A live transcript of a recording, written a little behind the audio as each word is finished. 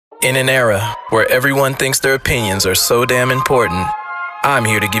In an era where everyone thinks their opinions are so damn important, I'm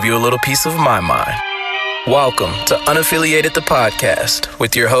here to give you a little piece of my mind. Welcome to Unaffiliated the Podcast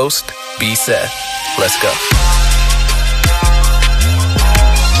with your host, B. Seth. Let's go.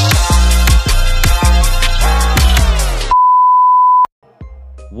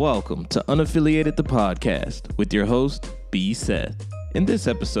 Welcome to Unaffiliated the Podcast with your host, B. Seth. In this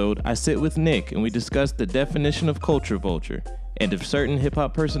episode, I sit with Nick and we discuss the definition of culture vulture and if certain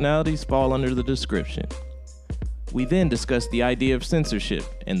hip-hop personalities fall under the description. We then discuss the idea of censorship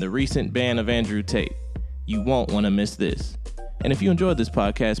and the recent ban of Andrew Tate. You won't want to miss this. And if you enjoyed this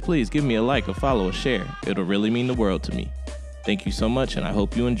podcast, please give me a like, a follow, a share. It'll really mean the world to me. Thank you so much, and I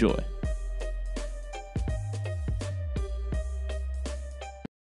hope you enjoy.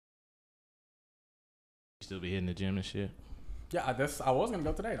 Still be hitting the gym and shit? Yeah, I was gonna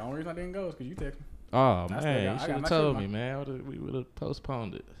go today. The only reason I didn't go is because you texted me. Oh, man, you should have told me, man. We would have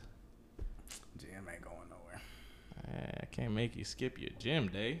postponed it. Gym ain't going nowhere. I can't make you skip your gym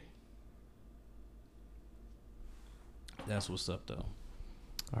day. That's what's up, though.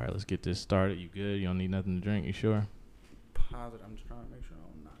 All right, let's get this started. You good? You don't need nothing to drink? You sure? Positive. I'm just trying to make sure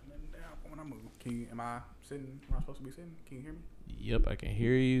I'm not letting down when I move. Am I sitting where I'm supposed to be sitting? Can you hear me? Yep, I can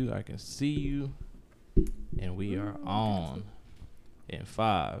hear you. I can see you. And we are on. In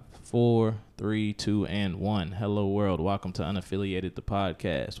 5, 4, 3, 2, and 1. Hello, world. Welcome to Unaffiliated the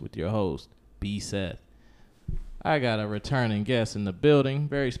Podcast with your host, B. Seth. I got a returning guest in the building.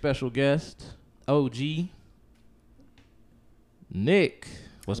 Very special guest, OG Nick.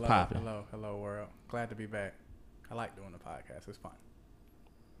 What's popping? Hello, world. Glad to be back. I like doing the podcast. It's fun.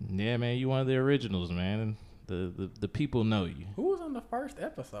 Yeah, man. You one of the originals, man. The people know you. Who was on the first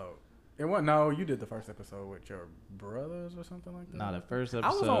episode? No, you did the first episode with your brothers or something like that. Nah, the first episode.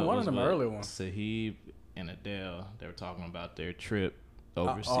 I was on one of them early ones. Sahib and Adele. They were talking about their trip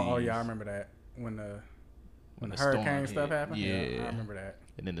overseas. Oh yeah, I remember that when the hurricane stuff happened. Yeah, I remember that.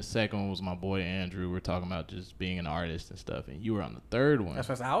 And then the second one was my boy Andrew. We're talking about just being an artist and stuff. And you were on the third one. That's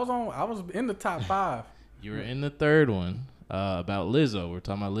what I was in the top 5. You were in the third one about Lizzo. We're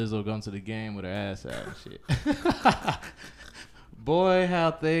talking about Lizzo going to the game with her ass out and shit. Boy,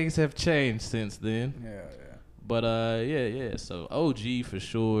 how things have changed since then. Yeah. But, yeah. So, OG for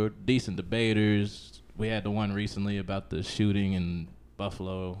sure. Decent debaters. We had the one recently about the shooting in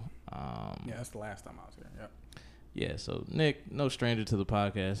Buffalo. Yeah, that's the last time I was here. Yep. Yeah, so, Nick, no stranger to the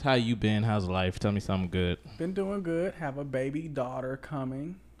podcast. How you been? How's life? Tell me something good. Been doing good. Have a baby daughter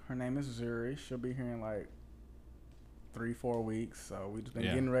coming. Her name is Zuri. She'll be here in like 3-4 weeks. So, we just been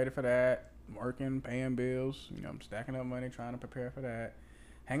getting ready for that. Working, paying bills, I'm stacking up money, trying to prepare for that.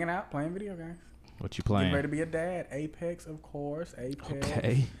 Hanging out, playing video games. What you playing? Getting ready to be a dad. Apex, of course. Apex.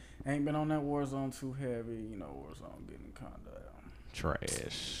 Okay. Ain't been on that Warzone too heavy. Warzone getting kind of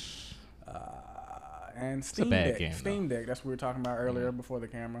trash. And Steam Deck. Game, Steam Deck. That's what we were talking about earlier before the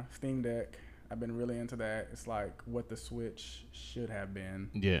camera. Steam Deck. I've been really into that. It's like what the Switch should have been.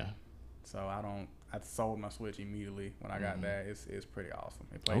 Yeah. So I sold my Switch immediately when I got that. It's pretty awesome.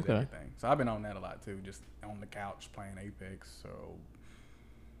 It plays everything. So I've been on that a lot too, just on the couch playing Apex. So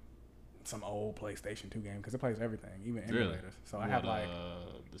some old PlayStation 2 game because it plays everything, even emulators. Really? So I have like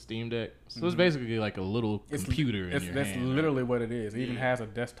the Steam Deck. So it's basically like a little computer in your hand. That's literally what it is. It even has a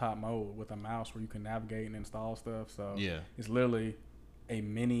desktop mode with a mouse where you can navigate and install stuff. So it's literally a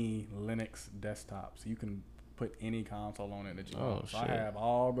mini Linux desktop. So you can put any console on it that you want. So I have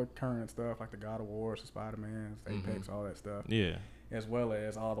all the current stuff like the God of War, the Spider-Man, Apex, all that stuff. Yeah. As well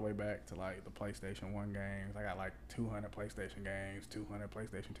as all the way back to like the PlayStation 1 games. I got like 200 PlayStation games, 200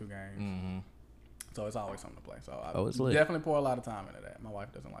 PlayStation 2 games. Mm-hmm. So it's always something to play. So I definitely pour a lot of time into that. My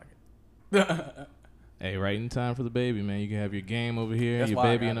wife doesn't like it. Hey, right in time for the baby, man. You can have your game over here, your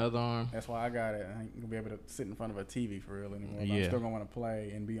baby in the other arm. That's why I got it. I ain't going to be able to sit in front of a TV for real anymore. But I'm still going to want to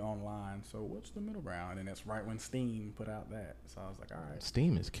play and be online. So what's the middle ground? And that's right when Steam put out that. So I was like, all right.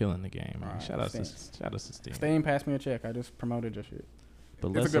 Steam is killing the game, man. Right, shout out to Steam. Steam passed me a check. I just promoted your shit.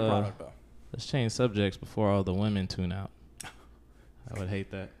 But it's a good product, though. Let's change subjects before all the women tune out. I would hate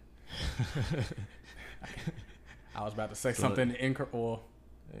that. I was about to say something incorrect.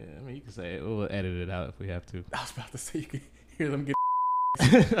 Yeah, I mean, you can say it. We'll edit it out if we have to. I was about to say you can hear them get.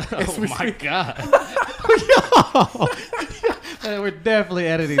 Oh my God! Yo, we're definitely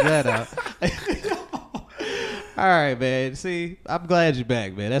editing that out. All right, man. See, I'm glad you're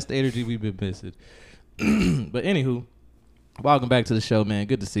back, man. That's the energy we've been missing. But anywho, welcome back to the show, man.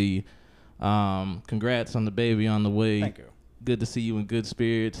 Good to see you. Congrats on the baby on the way. Thank you. Good to see you in good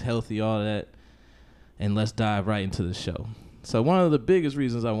spirits, healthy, all that. And let's dive right into the show. So one of the biggest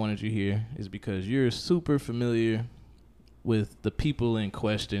reasons I wanted you here is because you're super familiar with the people in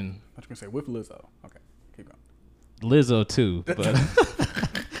question. What you gonna say with Lizzo? Okay, keep going. Lizzo too, but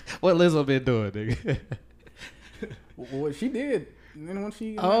what Lizzo been doing, nigga? Well, she did. And when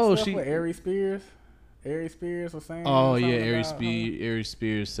she she with Ari Spears was saying. Oh yeah, Ari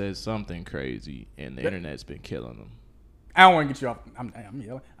Spears said something crazy, and the internet's been killing them. I don't want to get you off. I'm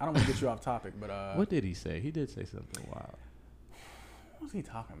yelling. I don't want to get you off topic, but what did he say? He did say something wild. What was he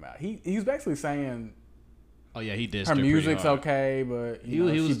talking about? He's basically saying. Oh yeah, he did. Her music's okay, but he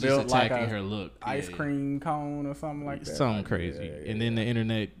was just attacking like her look, ice cream cone or something like that. Something crazy, and then the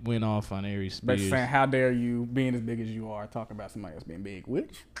internet went off on Ari Spears. Basically saying, "How dare you, being as big as you are, talk about somebody else being big?"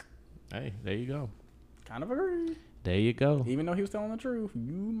 Which, hey, there you go. Kind of agree. There you go. Even though he was telling the truth,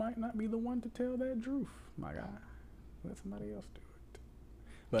 you might not be the one to tell that truth, my guy. Let somebody else do it.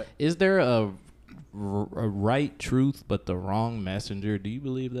 But is there a right truth but the wrong messenger? Do you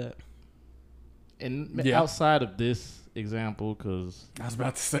believe that? And outside of this example, because I was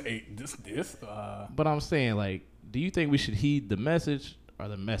about to say this. But I'm saying, like, do you think we should heed the message or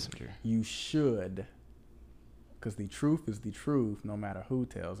the messenger? You should, because the truth is the truth, no matter who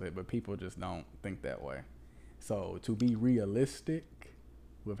tells it. But people just don't think that way. So to be realistic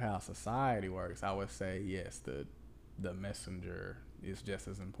with how society works, I would say yes. The messenger is just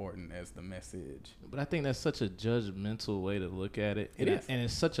as important as the message. But I think that's such a judgmental way to look at it. It is. And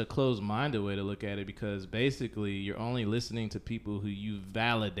it's such a closed-minded way to look at it, because basically you're only listening to people who you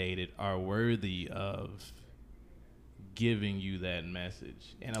validated are worthy of giving you that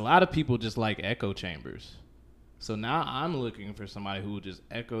message. And a lot of people just like echo chambers. So now I'm looking for somebody who will just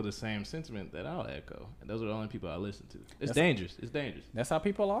echo the same sentiment that I'll echo. And those are the only people I listen to. It's dangerous. It's dangerous. That's how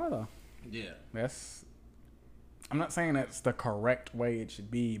people are, though. Yeah. I'm not saying that's the correct way it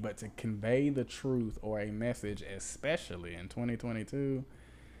should be, but to convey the truth or a message, especially in 2022,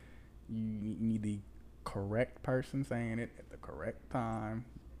 you need the correct person saying it at the correct time,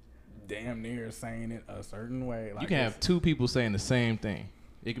 damn near saying it a certain way. Like you can have two people saying the same thing.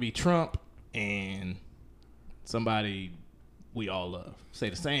 It could be Trump and somebody we all love say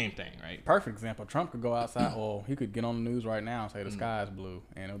the same thing, right? Perfect example. Trump could go outside, or he could get on the news right now and say the sky is blue,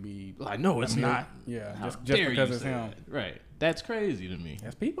 and it'll be like, no, it's not. Yeah, just because it's him. That. Right. That's crazy to me.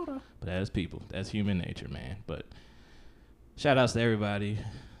 That's people, though. But that's people. That's human nature, man. But shout outs to everybody.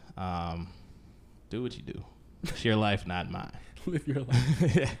 Do what you do. It's your life, not mine. Live your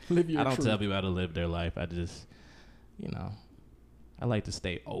life. Live your I don't truth. tell people how to live their life. I just, I like to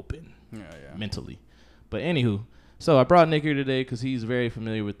stay open mentally. But anywho, so I brought Nick here today because he's very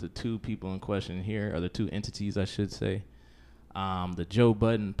familiar with the two people in question here, or the two entities, I should say. The Joe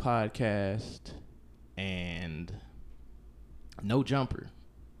Budden podcast and No Jumper.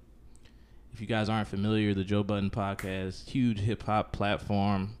 If you guys aren't familiar, the Joe Budden podcast, huge hip-hop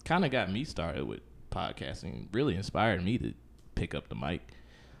platform, kind of got me started with podcasting, really inspired me to pick up the mic.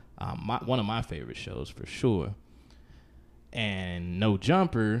 One of my favorite shows for sure. And No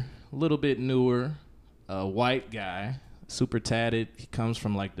Jumper, a little bit newer, a white guy, super tatted. He comes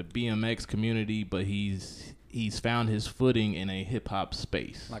from like the BMX community, but he's found his footing in a hip-hop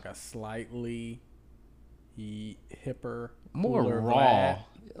space. Like a slightly hipper, more raw.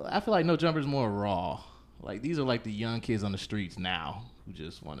 I feel like No Jumper's more raw. Like these are like the young kids on the streets now who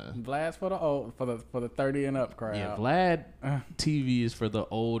just want to. Vlad's for the old, for the 30 and up crowd. Yeah, Vlad TV is for the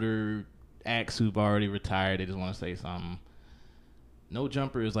older acts who've already retired. They just want to say something. No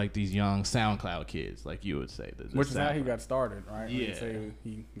Jumper is like these young SoundCloud kids, like you would say. Which is how he got started, right? Yeah.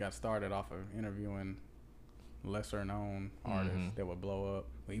 He got started off of interviewing lesser-known artists that would blow up.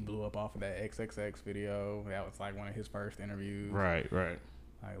 He blew up off of that XXX video. That was like one of his first interviews. Right.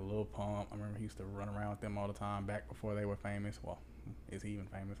 Like Lil Pump. I remember he used to run around with them all the time back before they were famous. Well, is he even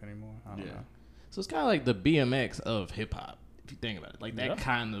famous anymore? I don't know. So it's kind of like the BMX of hip-hop. If you think about it, like that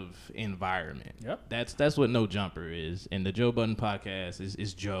kind of environment. Yep. That's what No Jumper is. And the Joe Budden podcast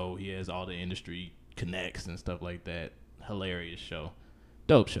is Joe. He has all the industry connects and stuff like that. Hilarious show.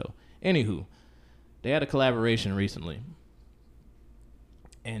 Dope show. Anywho, they had a collaboration recently.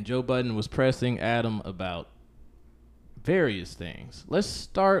 And Joe Budden was pressing Adam about various things. Let's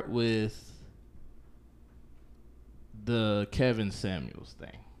start with the Kevin Samuels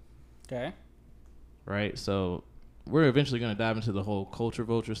thing. Okay. Right? So we're eventually going to dive into the whole culture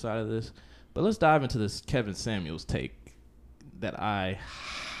vulture side of this. But let's dive into this Kevin Samuels take that I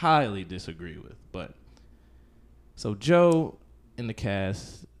highly disagree with. But so Joe and the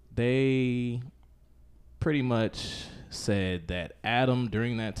cast, they pretty much said that Adam,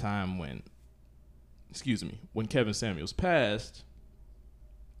 during that time when Kevin Samuels passed,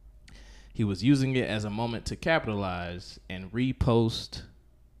 he was using it as a moment to capitalize and repost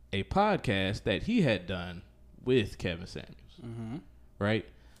a podcast that he had done with Kevin Samuels, right?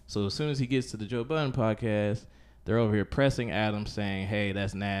 So as soon as he gets to the Joe Budden podcast, they're over here pressing Adam, saying, hey,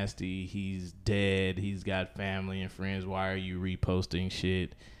 that's nasty. He's dead. He's got family and friends. Why are you reposting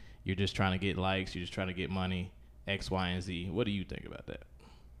shit? You're just trying to get likes. You're just trying to get money, X, Y, and Z. What do you think about that?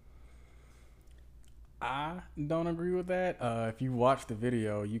 I don't agree with that. If you watch the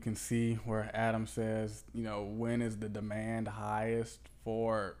video, you can see where Adam says, when is the demand highest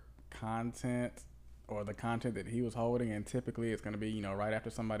for content or the content that he was holding, and typically it's going to be, right after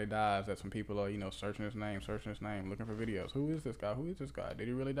somebody dies. That's when people are, searching his name, looking for videos. Who is this guy? Did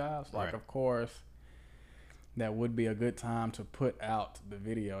he really die? It's like, of course, that would be a good time to put out the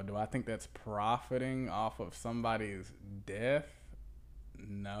video. Do I think that's profiting off of somebody's death?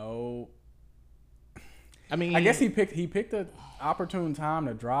 No. I mean, I guess he picked an opportune time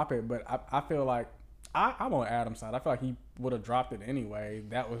to drop it, but I feel like I'm on Adam's side. I feel like he would have dropped it anyway.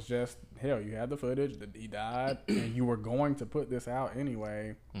 That was just, hell, you had the footage that he died, and you were going to put this out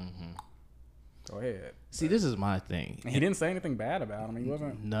anyway. Go ahead. See, this is my thing. And he didn't say anything bad about him. He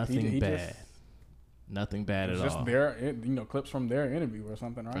wasn't nothing bad. Nothing bad at all. Just their, clips from their interview or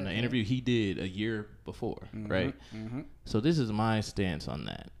something, right? From the interview he did a year before, right? So this is my stance on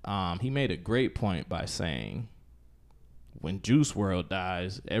that. He made a great point by saying, when Juice WRLD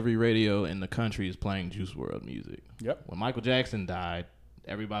dies, every radio in the country is playing Juice WRLD music. Yep. When Michael Jackson died,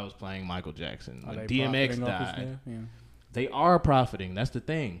 everybody was playing Michael Jackson. When DMX died, they are profiting. That's the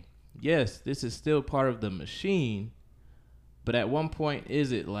thing. Yes, this is still part of the machine, but at one point,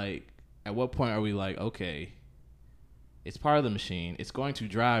 at what point are we like, okay, it's part of the machine. It's going to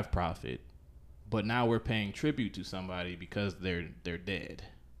drive profit, but now we're paying tribute to somebody because they're dead.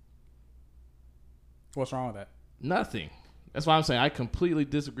 What's wrong with that? Nothing. That's why I'm saying I completely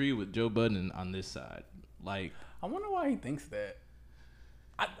disagree with Joe Budden on this side. Like, I wonder why he thinks that.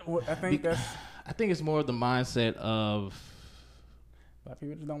 I think it's more of the mindset of black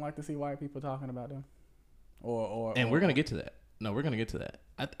people just don't like to see white people talking about them. We're gonna get to that. No, we're going to get to that.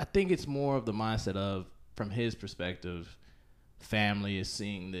 I think it's more of the mindset of, from his perspective, family is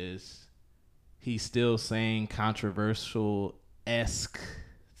seeing this. He's still saying controversial-esque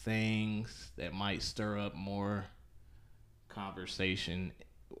things that might stir up more conversation.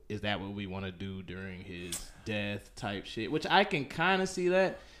 Is that what we want to do during his death type shit? Which I can kind of see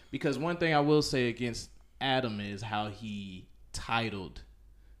that, because one thing I will say against Adam is how he titled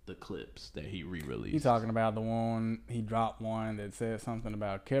the clips that he re-released. You talking about the one he dropped one that said something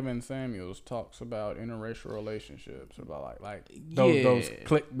about Kevin Samuels talks about interracial relationships, about like those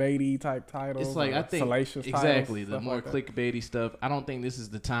clickbaity type titles. It's like, I think salacious exactly titles, the more clickbaity stuff. I don't think this is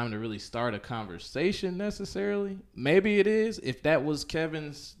the time to really start a conversation necessarily. Maybe it is. If that was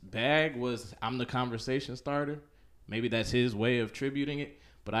Kevin's bag, was I'm the conversation starter, maybe that's his way of tributing it.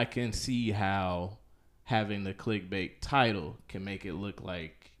 But I can see how having the clickbait title can make it look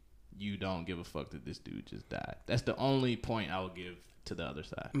like you don't give a fuck that this dude just died. That's the only point I will give to the other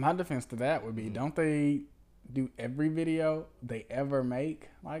side. My defense to that would be, don't they do every video they ever make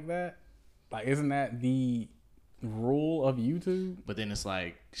like that? Like, isn't that the rule of YouTube? But then it's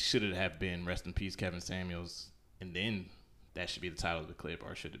like, should it have been Rest in Peace Kevin Samuels, and then that should be the title of the clip,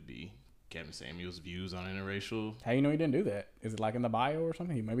 or should it be Kevin Samuels' views on interracial? How you know he didn't do that? Is it like in the bio or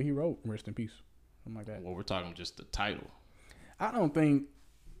something? Maybe he wrote Rest in Peace, something like that. Well, we're talking just the title. I don't think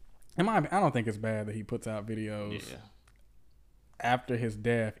it's bad that he puts out videos after his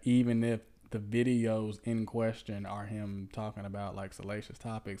death, even if the videos in question are him talking about like salacious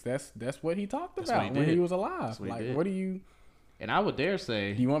topics. That's what he talked about when he was alive. Like, what do you? And I would dare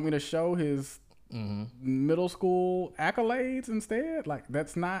say, do you want me to show his middle school accolades instead? Like,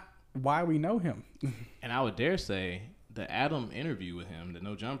 that's not why we know him. And I would dare say the Adam interview with him, the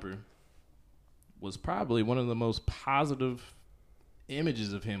No Jumper, was probably one of the most positive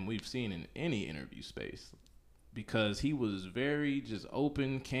images of him we've seen in any interview space, because he was very just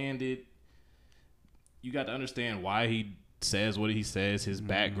open, candid. You got to understand why he says what he says, his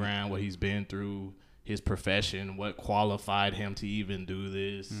background, what he's been through, his profession, what qualified him to even do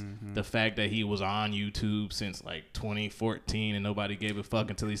this, the fact that he was on YouTube since like 2014 and nobody gave a fuck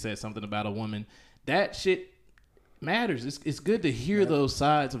until he said something about a woman. That shit matters. It's good to hear those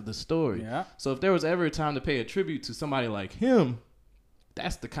sides of the story. So if there was ever a time to pay a tribute to somebody like him,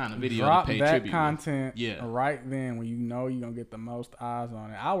 that's the kind of video to pay tribute. Drop that content right then when you know you're going to get the most eyes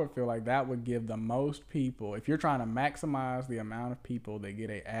on it. I would feel like that would give the most people, if you're trying to maximize the amount of people that get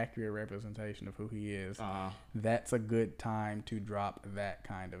an accurate representation of who he is, that's a good time to drop that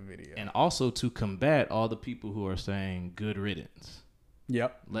kind of video. And also to combat all the people who are saying good riddance.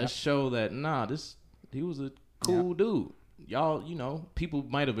 Let's show that, he was a cool dude. Y'all, people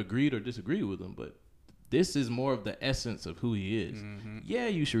might have agreed or disagreed with him, but this is more of the essence of who he is. Mm-hmm. Yeah,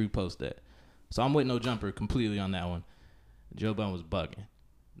 you should repost that. So I'm with No Jumper completely on that one. Joe Budden was bugging.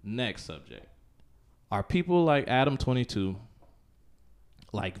 Next subject. Are people like Adam22,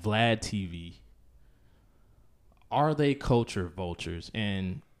 like Vlad TV, are they culture vultures?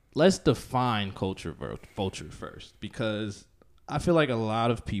 And let's define culture vulture first, because I feel like a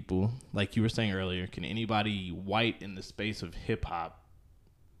lot of people, like you were saying earlier, can anybody white in the space of hip hop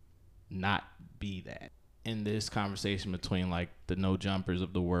not be that? In this conversation between like the No Jumpers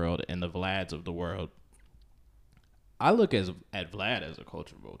of the world and the Vlads of the world, I look at Vlad as a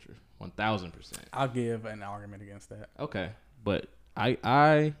culture vulture, 1,000%. I'll give an argument against that. Okay, but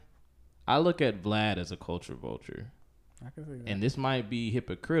I look at Vlad as a culture vulture. I can see that. And this might be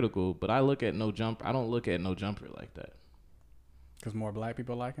hypocritical, but I look at No Jumper. I don't look at No Jumper like that. Because more black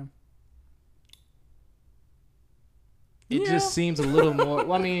people like him? It just seems a little more.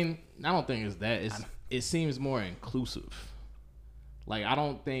 Well, I mean, I don't think it's that. It seems more inclusive. Like, I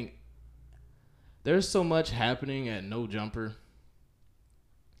don't think there's so much happening at No Jumper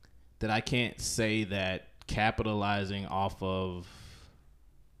that I can't say that capitalizing off of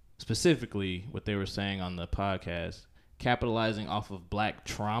specifically what they were saying on the podcast, capitalizing off of black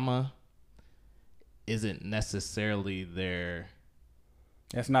trauma isn't necessarily their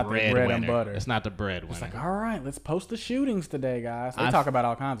It's not the bread and butter. It's not the bread winner. It's like, all right, let's post the shootings today, guys. They talk about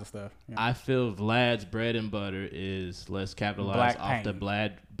all kinds of stuff. Yeah. I feel Vlad's bread and butter is let's capitalize off the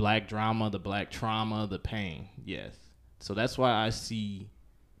black drama, the black trauma, the pain. Yes. So that's why I see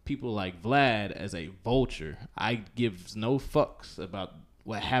people like Vlad as a vulture. I give no fucks about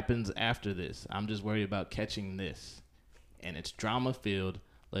what happens after this. I'm just worried about catching this. And it's drama filled.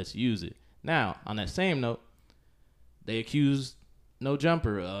 Let's use it. Now, on that same note, they accused No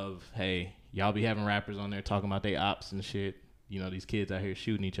Jumper of, hey, y'all be having rappers on there talking about they ops and shit. You know, these kids out here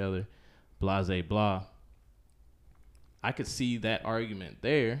shooting each other, blase blah. I could see that argument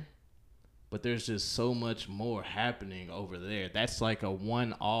there, but there's just so much more happening over there. That's like a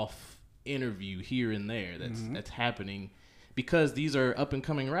one-off interview here and there that's happening because these are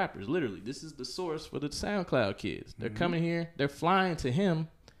up-and-coming rappers. Literally, this is the source for the SoundCloud kids. They're coming here. They're flying to him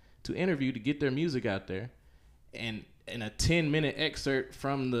to interview to get their music out there. And in a 10-minute excerpt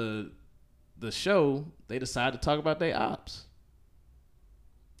from the show, they decide to talk about their ops.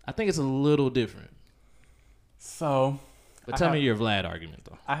 I think it's a little different. So, but tell me your Vlad argument,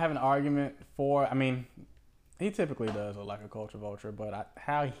 though. I have an argument for, I mean, he typically does look like a culture vulture, but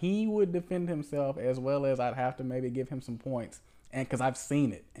how he would defend himself, as well as I'd have to maybe give him some points, and because I've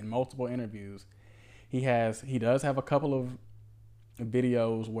seen it in multiple interviews, he does have a couple of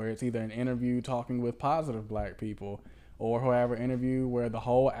videos where it's either an interview talking with positive black people, or however interview where the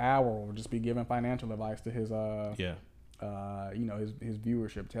whole hour will just be giving financial advice to his his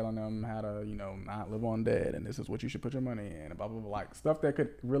viewership, telling them how to, not live on debt, and this is what you should put your money in, and blah blah blah, like stuff that could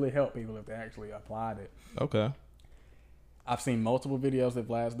really help people if they actually applied it. Okay. I've seen multiple videos that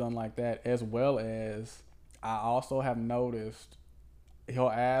Vlad's done like that, as well as I also have noticed he'll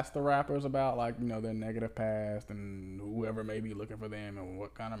ask the rappers about their negative past and whoever may be looking for them and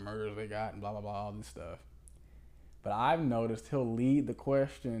what kind of murders they got and blah blah blah, all this stuff. But I've noticed he'll lead the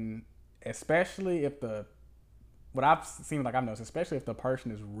question, especially if especially if the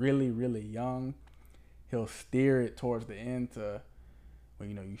person is really, really young, he'll steer it towards the end to, well,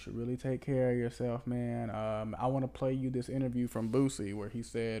 you should really take care of yourself, man. I want to play you this interview from Boosie where he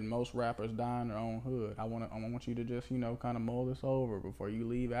said most rappers die in their own hood. I want you to just, kind of mull this over before you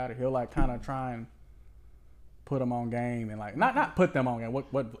leave out of here. He'll kind of try and put them on game and not put them on game.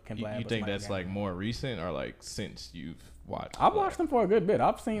 What can Vlad? You think that's more recent or since you've watched? I've watched him for a good bit.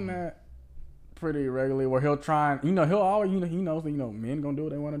 I've seen that pretty regularly where he'll try and he'll always he knows that men gonna do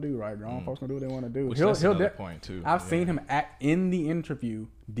what they want to do, right? Grown folks gonna do what they want to do. Which that's another point too. I've seen him in the interview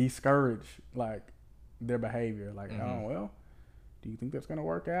discourage their behavior, oh well, do you think that's gonna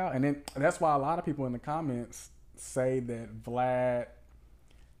work out? And then that's why a lot of people in the comments say that Vlad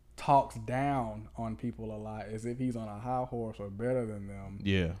talks down on people a lot as if he's on a high horse or better than them.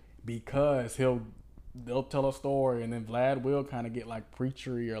 Yeah. Because they'll tell a story and then Vlad will kind of get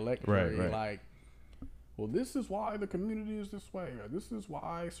preachery or lectury, right. Well, this is why the community is this way, or this is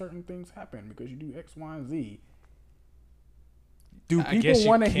why certain things happen because you do X, Y, and Z. Do people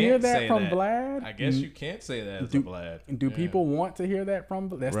want to hear that from Vlad? I guess you can't say that as a Vlad. Do people want to hear that from?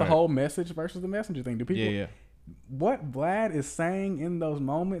 That's the whole message versus the messenger thing. Do people? Yeah. What Vlad is saying in those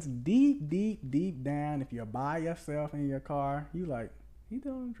moments, deep, deep, deep down, if you're by yourself in your car, you he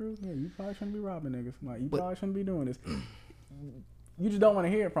telling the truth. Yeah, you probably shouldn't be robbing niggas. You probably shouldn't be doing this. You just don't want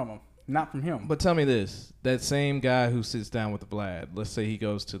to hear it from him, not from him. But tell me this: that same guy who sits down with Vlad, let's say he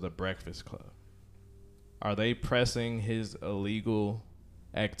goes to the Breakfast Club, are they pressing his illegal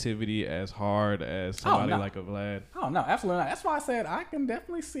activity as hard as somebody like a Vlad? Oh, no, absolutely not. That's why I said I can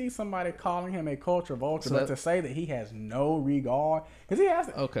definitely see somebody calling him a culture vulture, but to say that he has no regard, because he has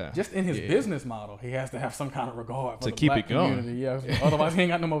to, just in his business model, he has to have some kind of regard for the keep black it going. community. Yeah, otherwise he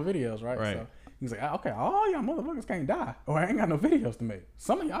ain't got no more videos, right? So he's like, okay, all y'all motherfuckers can't die, or I ain't got no videos to make.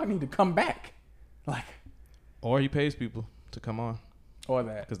 Some of y'all need to come back, or he pays people to come on, or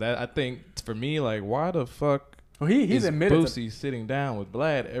that. Because that, I think, for me, like, why the fuck? Well, he's admitted Boosie sitting down with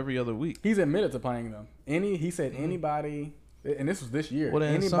Vlad every other week. He's admitted to playing them. He said anybody, and this was this year. Well,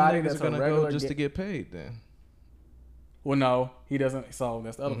 then anybody that's gonna go just to get paid. Then. Well, no, he doesn't. So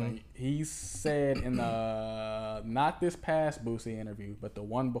that's the other thing. He said in the not this past Boosie interview, but the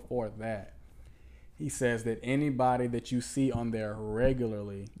one before that, he says that anybody that you see on there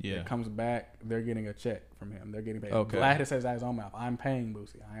regularly that comes back, they're getting a check from him. They're getting paid. Okay. Vlad says out his own mouth, I'm paying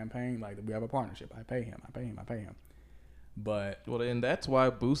Boosie. I am paying, like, we have a partnership. I pay him. But and that's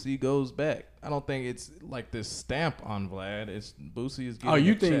why Boosie goes back. I don't think it's like this stamp on Vlad. It's Boosie is getting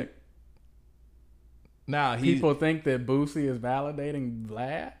a check. Nah, people think that Boosie is validating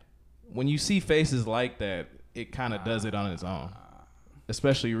Vlad? When you see faces like that, it kind of does it on its own.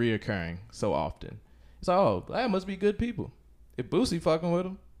 Especially reoccurring so often. It's like, oh, Vlad must be good people. If Boosie fucking with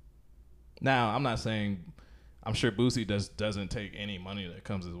him. Now, I'm not saying, I'm sure Boosie doesn't take any money that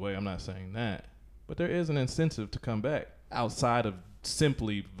comes his way. I'm not saying that. But there is an incentive to come back outside of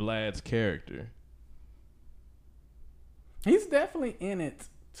simply Vlad's character. He's definitely in it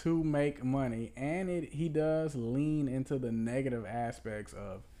to make money, and he does lean into the negative aspects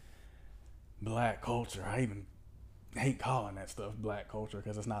of black culture. I even hate calling that stuff black culture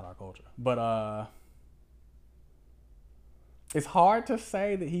because it's not our culture. But it's hard to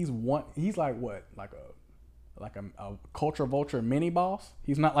say that he's like what? Like a culture vulture mini boss.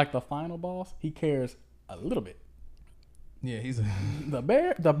 He's not like the final boss. He cares a little bit. Yeah, he's the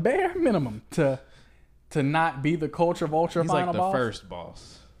bare minimum to not be the culture vulture final boss. He's like the first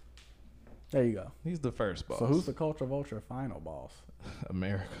boss. There you go. He's the first boss. So who's the culture vulture final boss?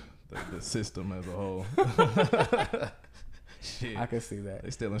 America, the system as a whole. Shit. I can see that. They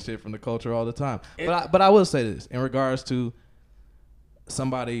stealing shit from the culture all the time. But I will say this in regards to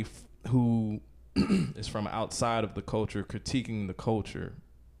somebody who is from outside of the culture critiquing the culture.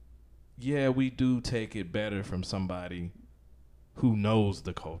 Yeah, we do take it better from somebody who knows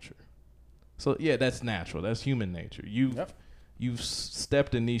the culture. So yeah, that's natural. That's human nature. You've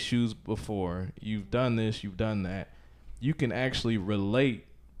stepped in these shoes before. You've done this. You've done that. You can actually relate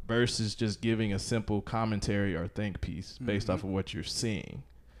versus just giving a simple commentary or think piece based off of what you're seeing.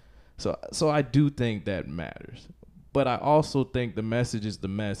 So I do think that matters. But I also think the message is the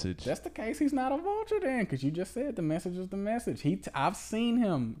message. That's the case. He's not a vulture then, because you just said the message is the message. I've seen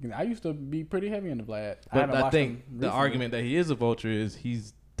him. I used to be pretty heavy into Vlad. But I think the argument that he is a vulture is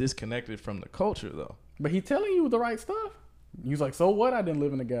he's disconnected from the culture, though. But he's telling you the right stuff. He's like, so what? I didn't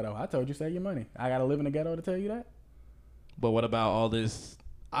live in the ghetto. I told you save your money. I got to live in the ghetto to tell you that? But what about all this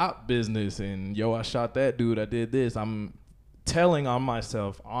op business and, yo, I shot that dude, I did this. I'm telling on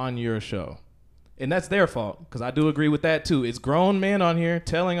myself on your show. And that's their fault, because I do agree with that, too. It's grown men on here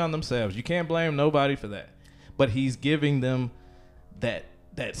telling on themselves. You can't blame nobody for that. But he's giving them that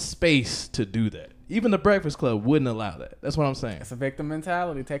space to do that. Even the Breakfast Club wouldn't allow that. That's what I'm saying. It's a victim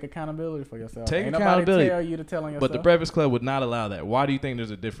mentality. Take accountability for yourself. Take accountability. Nobody tell you to tell on yourself. But the Breakfast Club would not allow that. Why do you think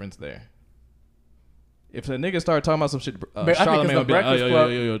there's a difference there? If a nigga start talking about some shit, Charlamagne would be like,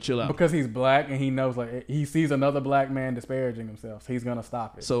 yo, chill out. Because he's black and he knows, like, he sees another black man disparaging himself. So he's going to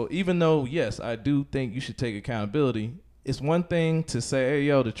stop it. So even though, yes, I do think you should take accountability, it's one thing to say, hey,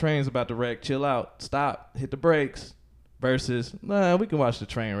 yo, the train's about to wreck, chill out, stop, hit the brakes, versus, nah, we can watch the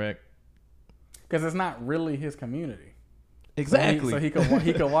train wreck. Because it's not really his community. Exactly. So he could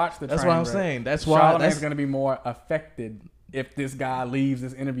watch the train wreck. That's what I'm saying. That's why Charlamagne's going to be more affected if this guy leaves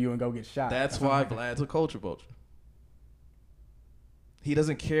this interview and go get shot. That's why Vlad's a culture vulture. He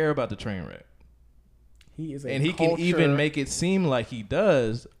doesn't care about the train wreck. He is he can even make it seem like he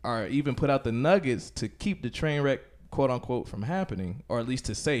does, or even put out the nuggets to keep the train wreck, quote unquote, from happening, or at least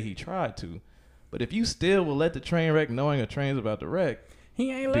to say he tried to. But if you still will let the train wreck knowing a train's about to wreck,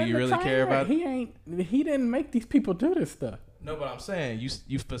 he ain't letting the train wreck. He didn't make these people do this stuff. No, but I'm saying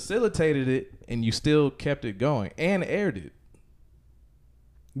you facilitated it and you still kept it going and aired it.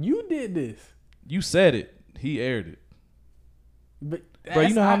 You did this. You said it. He aired it. But bro,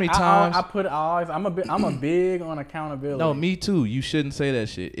 you know how many times I'm a big on accountability. No, me too. You shouldn't say that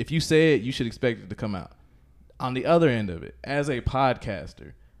shit. If you say it, you should expect it to come out. On the other end of it, as a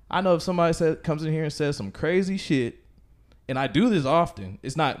podcaster, I know if somebody comes in here and says some crazy shit, And I do this often.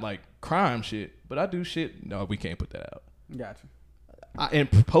 It's not like crime shit, but I do shit. No, we can't put that out. Gotcha. In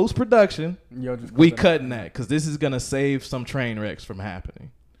post-production, we cutting that because this is going to save some train wrecks from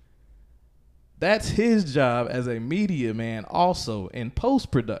happening. That's his job as a media man also in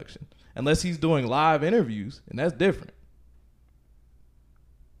post-production, unless he's doing live interviews, and that's different.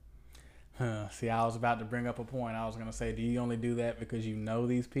 See, I was about to bring up a point. I was going to say, do you only do that because you know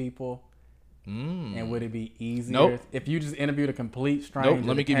these people? And would it be easier if you just interviewed a complete stranger? Nope.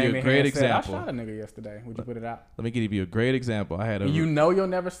 Let me give you a great example. I shot a nigga yesterday. Would you put it out? Let me give you a great example. You know you'll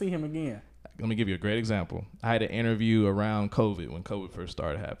never see him again. Let me give you a great example. I had an interview around COVID, when COVID first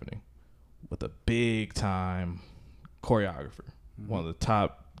started happening, with a big time choreographer, one of the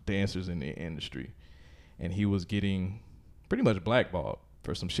top dancers in the industry. And he was getting pretty much blackballed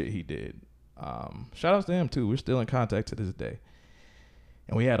for some shit he did. Shout outs to him too. We're still in contact to this day.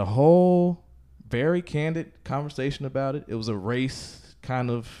 And we had a whole very candid conversation about it. It was a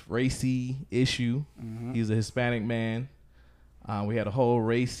racy issue. He's a Hispanic man. We had a whole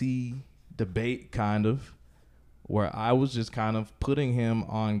racy debate where I was just kind of putting him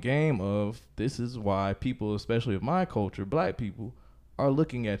on game of, this is why people, especially of my culture, black people, are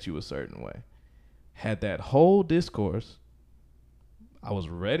looking at you a certain way. Had that whole discourse. I was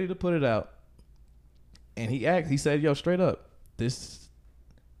ready to put it out. And he said, yo, straight up, this.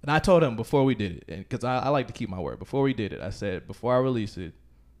 And I told him before we did it, because I like to keep my word. Before we did it, I said, before I release it,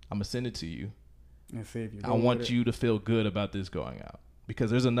 I'm going to send it to you. And see if you I want you to feel good about this going out,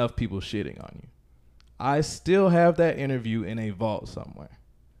 because there's enough people shitting on you. I still have that interview in a vault somewhere.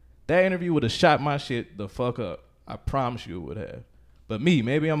 That interview would have shot my shit the fuck up. I promise you it would have. But me,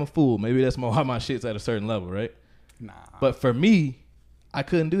 maybe I'm a fool. Maybe that's why my shit's at a certain level, right? Nah. But for me, I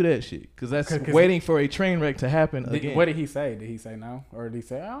couldn't do that shit because that's waiting for a train wreck to happen again. What did he say? Did he say no? Or did he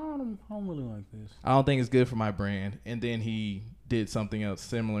say, I don't really like this? I don't think it's good for my brand. And then he did something else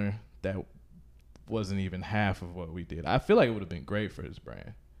similar that wasn't even half of what we did. I feel like it would have been great for his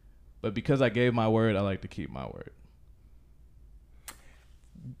brand. But because I gave my word, I like to keep my word.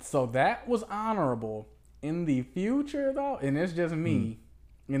 So that was honorable. In the future, though, and it's just me,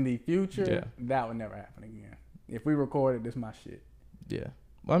 in the future, that would never happen again. If we recorded, this my shit. Yeah.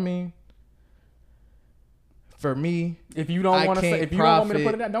 I mean, for me, if you don't want to say, if you don't want me to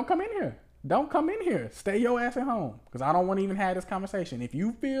put it out, don't come in here. Don't come in here. Stay your ass at home, because I don't want to even have this conversation. If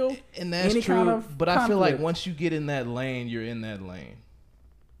you feel and that's any true, kind of but conflict, I feel like once you get in that lane, you're in that lane.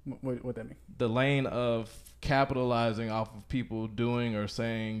 What that mean? The lane of capitalizing off of people doing or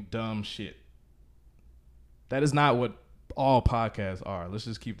saying dumb shit. That is not what all podcasts are. Let's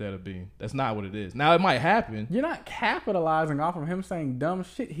just keep that a being. That's not what it is. Now, it might happen. You're not capitalizing off of him saying dumb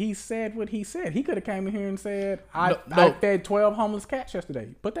shit. He said what he said. He could have came in here and said, I fed 12 homeless cats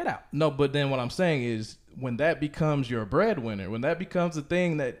yesterday. Put that out. No, but then what I'm saying is, when that becomes your breadwinner, when that becomes a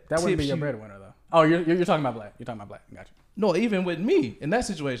thing that wouldn't be your breadwinner, though. Oh, you're talking about black. You're talking about black. Gotcha. No, even with me in that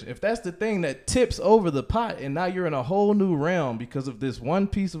situation, if that's the thing that tips over the pot and now you're in a whole new realm because of this one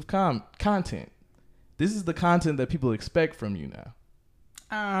piece of content, this is the content that people expect from you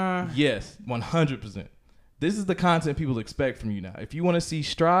now. Yes, 100%. This is the content people expect from you now. If you want to see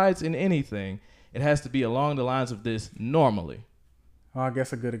strides in anything, it has to be along the lines of this normally. Well, I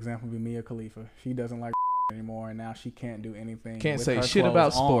guess a good example would be Mia Khalifa. She doesn't like anymore, and now she can't do anything. Can't say shit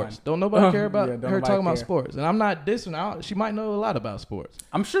about sports. Don't nobody care about her talking about sports. And I'm not dissing. She might know a lot about sports.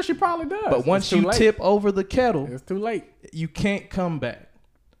 I'm sure she probably does. But once you tip over the kettle, it's too late. You can't come back.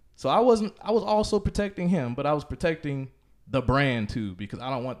 So I was also protecting him, but I was protecting the brand too, because I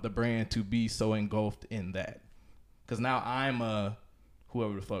don't want the brand to be so engulfed in that. Because now I'm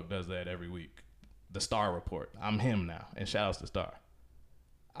whoever the fuck does that every week. The Star Report. I'm him now. And shout outs to Star.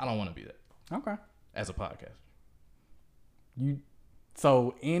 I don't want to be that. Okay. As a podcast.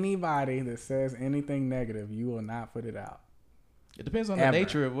 So anybody that says anything negative, you will not put it out. It depends on the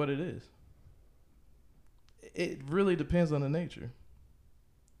nature of what it is. It really depends on the nature.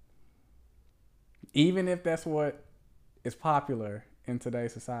 Even if that's what is popular in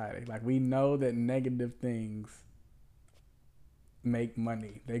today's society. Like, we know that negative things make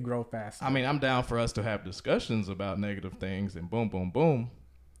money. They grow faster. I mean, I'm down for us to have discussions about negative things and boom, boom, boom.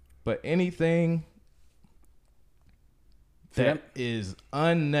 But anything that is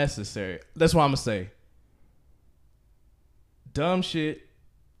unnecessary, that's what I'm going to say. Dumb shit,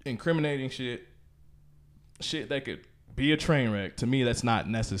 incriminating shit, shit that could be a train wreck, to me, that's not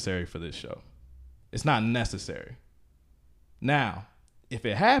necessary for this show. It's not necessary. Now, if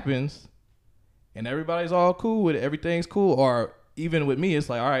it happens and everybody's all cool with it, everything's cool, or even with me, it's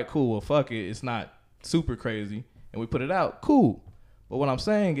like, all right, cool, well, fuck it. It's not super crazy, and we put it out, cool. But what I'm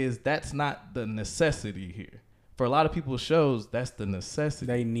saying is that's not the necessity here. For a lot of people's shows, that's the necessity.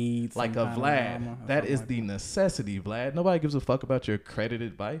 They need like a Vlad. That is the necessity, Vlad. Nobody gives a fuck about your credit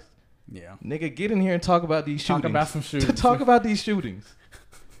advice. Yeah. Nigga, get in here and talk about these shootings. Talk about some shootings. Talk about these shootings.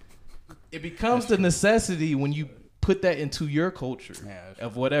 It becomes the necessity when you put that into your culture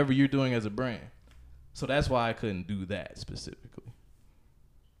of whatever you're doing as a brand. So that's why I couldn't do that specifically.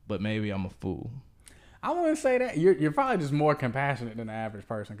 But maybe I'm a fool. I wouldn't say that. You're probably just more compassionate than the average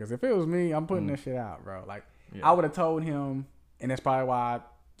person. Because if it was me, I'm putting this shit out, bro. Like, I would have told him, and that's probably why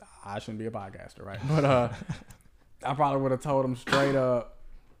I shouldn't be a podcaster, right? But I probably would have told him straight up,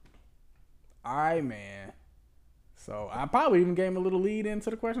 all right, man. So I probably even gave him a little lead into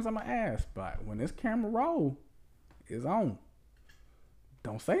the questions I'm going to ask. But when this camera roll is on,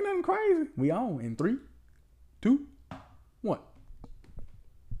 don't say nothing crazy. We on in 3, 2, 1.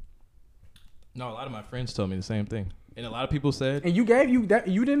 No, a lot of my friends told me the same thing. And a lot of people said... And you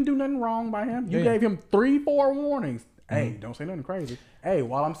didn't do nothing wrong by him. You gave him 3-4 warnings. Hey, don't say nothing crazy. Hey,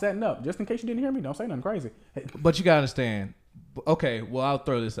 while I'm setting up, just in case you didn't hear me, don't say nothing crazy. Hey. But you got to understand. Okay, well, I'll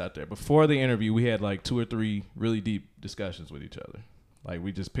throw this out there. Before the interview, we had like 2 or 3 really deep discussions with each other. Like,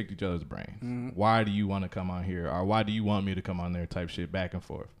 we just picked each other's brains. Mm-hmm. Why do you want to come on here? Or why do you want me to come on there type shit back and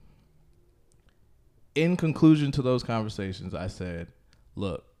forth. In conclusion to those conversations, I said,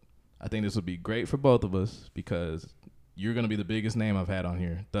 look, I think this would be great for both of us because you're going to be the biggest name I've had on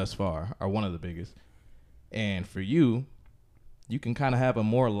here thus far, or one of the biggest. And for you, you can kind of have a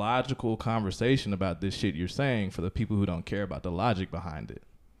more logical conversation about this shit you're saying for the people who don't care about the logic behind it.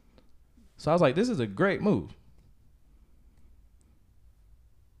 So I was like, this is a great move.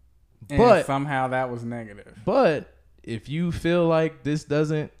 And but somehow that was negative. But if you feel like this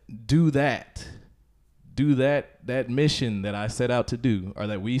doesn't do that mission that I set out to do, or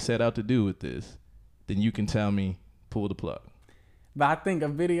that we set out to do with this, then you can tell me, pull the plug. But I think a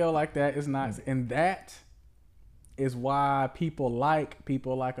video like that is not, and that is why people like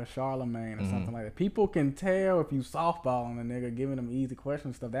a Charlemagne or something like that. People can tell if you softballing a nigga, giving them easy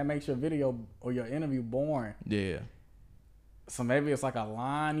questions stuff. That makes your video or your interview boring. Yeah. So maybe it's like a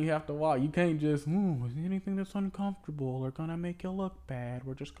line you have to walk. You can't just, is anything that's uncomfortable or gonna make you look bad?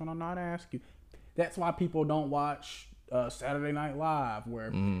 We're just gonna not ask you. That's why people don't watch Saturday Night Live,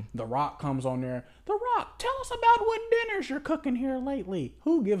 where The Rock comes on there. The Rock, tell us about what dinners you're cooking here lately.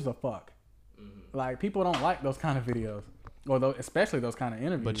 Who gives a fuck? Like, people don't like those kind of videos, or especially those kind of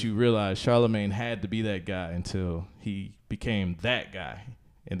interviews. But you realize Charlemagne had to be that guy until he became that guy,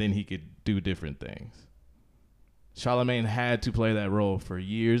 and then he could do different things. Charlemagne had to play that role for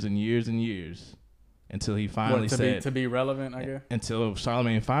years and years and years. Until he finally said... To be relevant, I guess? Until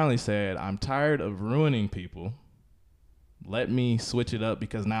Charlemagne finally said, I'm tired of ruining people. Let me switch it up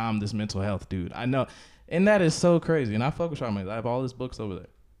because now I'm this mental health dude. I know. And that is so crazy. And I fuck with Charlemagne. I have all his books over there.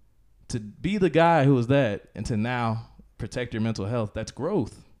 To be the guy who was that and to now protect your mental health, that's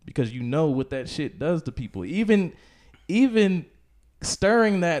growth. Because you know what that shit does to people. Even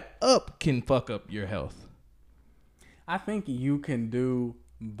stirring that up can fuck up your health. I think you can do...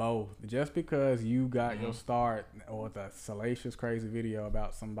 both. Just because you got your start with a salacious, crazy video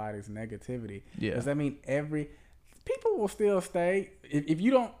about somebody's negativity, does that mean people will still stay? If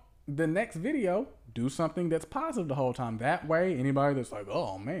you don't, the next video, do something that's positive the whole time. That way, anybody that's like,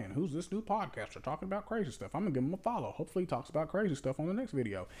 oh man, who's this new podcaster talking about crazy stuff? I'm gonna give him a follow. Hopefully he talks about crazy stuff on the next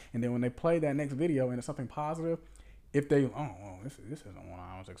video. And then when they play that next video and it's something positive, if they, this isn't what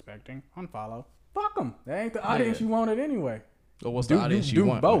I was expecting, unfollow. Fuck them. That ain't the audience you wanted anyway. Or what's the audience you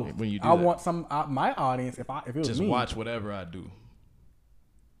want both. when you do I that? want my audience, if it was just me. Watch whatever I do.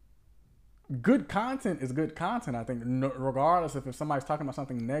 Good content is good content, I think, regardless if somebody's talking about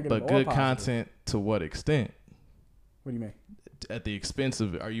something negative or positive. But good content to what extent? What do you mean? At the expense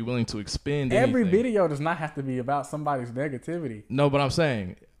of, are you willing to expend Every anything? video does not have to be about somebody's negativity. No, but I'm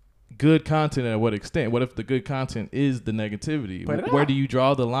saying good content at what extent? What if the good content is the negativity? Where do you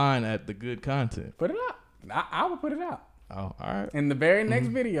draw the line at the good content? Put it out. I would put it out. Oh, all right. In the very next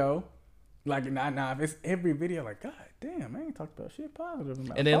video, like now if it's every video, like, God damn, I ain't talked about shit positive.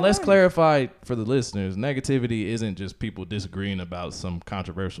 And then let's clarify for the listeners: negativity isn't just people disagreeing about some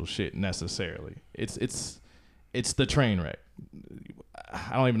controversial shit necessarily. It's the train wreck.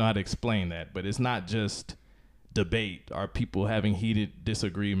 I don't even know how to explain that, but it's not just debate or people having heated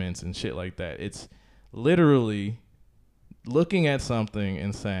disagreements and shit like that. It's literally looking at something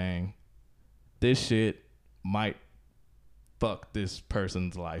and saying, this shit might fuck this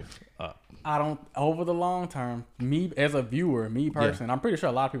person's life up. I don't, over the long term, me as a viewer, me person, I'm pretty sure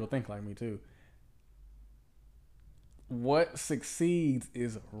a lot of people think like me too. what succeeds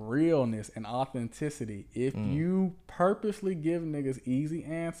is realness and authenticity. If you purposely give niggas easy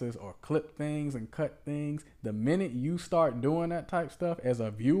answers or clip things and cut things, the minute you start doing that type stuff as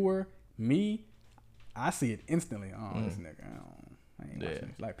a viewer, I see it instantly. This nigga, I ain't watching this.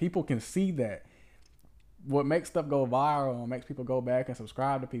 Like, people can see that. What makes stuff go viral and makes people go back and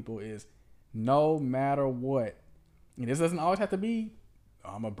subscribe to people is no matter what. And this doesn't always have to be,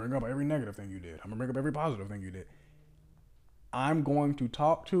 I'm going to bring up every negative thing you did. I'm going to bring up every positive thing you did. I'm going to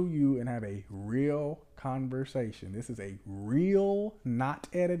talk to you and have a real conversation. This is a real, not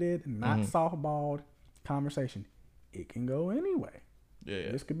edited, not softballed conversation. It can go anyway.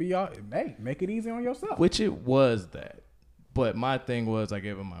 Yeah. This could be y'all. Hey, make it easy on yourself. Which it was that. But my thing was I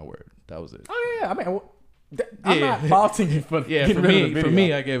gave him my word. That was it. Oh, yeah. I mean, I'm not faulting you for getting rid of the video. For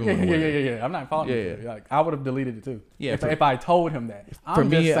me, I gave him my word. Yeah. I'm not faulting you. Like, I would have deleted it too. Yeah. If I told him that. For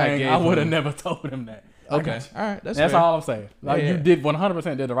me, I would have never told him that. Okay. All right. That's all I'm saying. Like, you did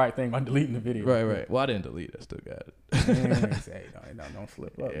 100% did the right thing by deleting the video. Right. Well, I didn't delete it. I still got it. Hey, don't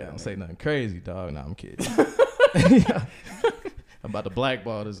slip up. Yeah, don't say nothing crazy, dog. Nah, I'm kidding. I'm about to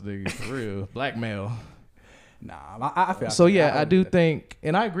blackball this nigga for real. Blackmail. Nah, I feel so. Yeah, I do think,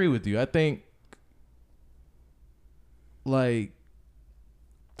 and I agree with you. I think, like,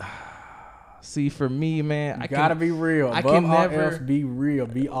 see, for me, man, I gotta be real. I can never be real,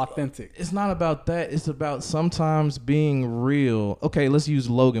 be authentic. It's not about that. It's about sometimes being real. Okay, let's use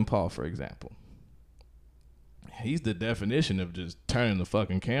Logan Paul for example. He's the definition of just turning the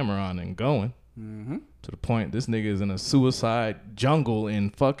fucking camera on and going. To the point, this nigga is in a suicide jungle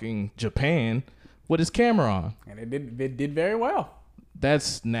in fucking Japan with his camera on, and it did very well.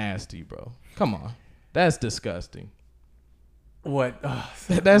 That's nasty, bro. Come on, that's disgusting. What?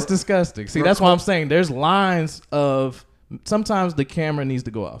 That's disgusting. See, that's why I'm saying there's lines of sometimes the camera needs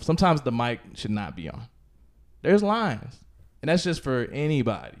to go off. Sometimes the mic should not be on. There's lines, and that's just for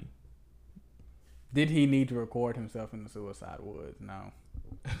anybody. Did he need to record himself in the suicide woods? No.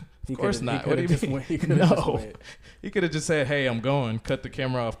 Of course not. What do you mean? No. He could have just said, "Hey, I'm going. Cut the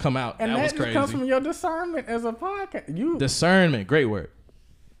camera off. Come out." And that was crazy. Comes from your discernment as a podcast. Discernment, great word.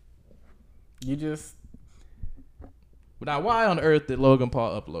 You just. Now, why on earth did Logan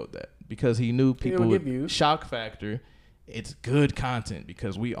Paul upload that? Because he knew people would shock factor. It's good content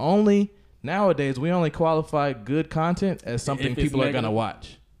because nowadays we only qualify good content as something people are gonna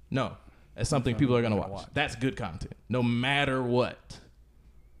watch. No, as something people are gonna watch. That's good content, no matter what.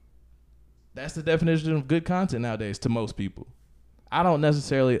 That's the definition of good content nowadays to most people. I don't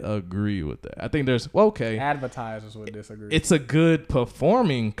necessarily agree with that. I think advertisers would disagree. It's a good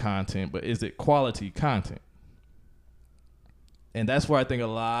performing content, but is it quality content? And that's where I think a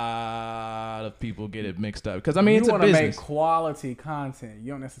lot of people get it mixed up. Because, I mean, it's a business. You want to make quality content.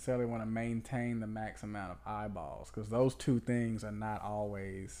 You don't necessarily want to maintain the max amount of eyeballs. Because those two things are not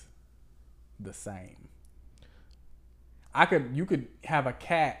always the same. You could have a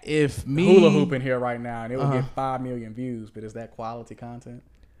cat hula hoop in here right now and it would get 5 million views, but is that quality content?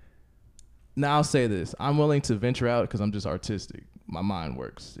 Now I'll say this. I'm willing to venture out because I'm just artistic. My mind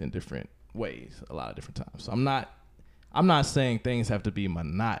works in different ways a lot of different times. So I'm not saying things have to be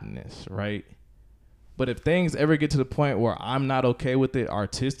monotonous, right? But if things ever get to the point where I'm not okay with it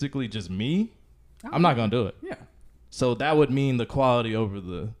artistically, just me, I'm not going to do it. Yeah. So that would mean the quality over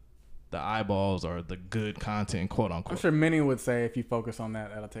the eyeballs or the good content, quote unquote. I'm sure many would say if you focus on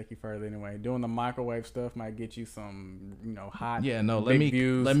that, that'll take you further anyway. Doing the microwave stuff might get you some, hot. Yeah, no. Let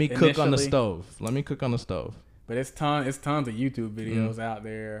me cook on the stove. But it's tons of YouTube videos out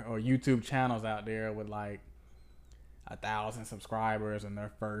there or YouTube channels out there with like 1,000 subscribers and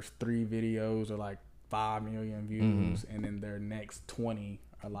their first 3 videos are like 5 million views, and then their next 20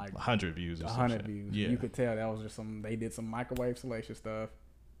 are like 100 views. 100 views. Yeah. You could tell that was just they did some microwave salacious stuff.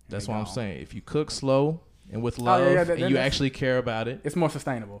 That's what I'm saying. If you cook slow and with love, and you actually care about it, it's more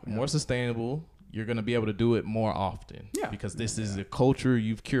sustainable. More sustainable. You're going to be able to do it more often. Yeah. Because this is a culture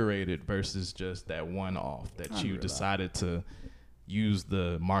you've curated versus just that one-off that you decided to use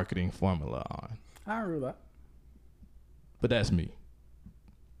the marketing formula on. I agree with that. But that's me.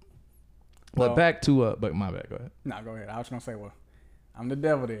 But back to but my bad. Go ahead. No, go ahead. I was gonna say, I'm the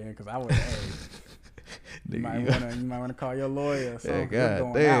devil there because I would. You might want to call your lawyer. Yeah,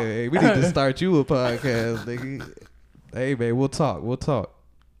 God damn. Hey, we need to start you a podcast, nigga. Hey, man, we'll talk.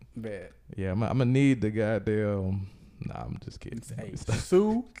 Bad. Yeah, I'm gonna need the goddamn. Nah, I'm just kidding.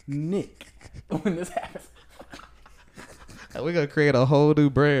 Sue Nick when this happens. We're gonna create a whole new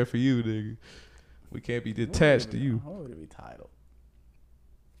brand for you, nigga. We can't be detached to you. What would it be titled?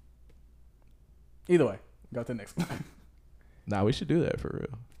 Either way, go to the next one. Nah, we should do that for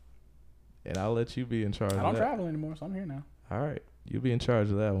real. And I'll let you be in charge of that. I don't travel anymore, so I'm here now. All right. You'll be in charge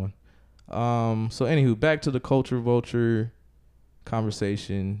of that one. So, anywho, back to the culture vulture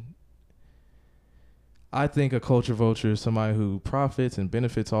conversation. I think a culture vulture is somebody who profits and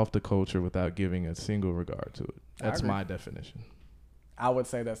benefits off the culture without giving a single regard to it. That's my definition. I would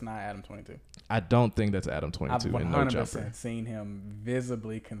say that's not Adam 22. I don't think that's Adam 22 in No Jumper. I've 100% seen him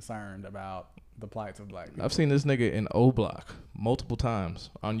visibly concerned about the plights of black people. I've seen this nigga in O Block multiple times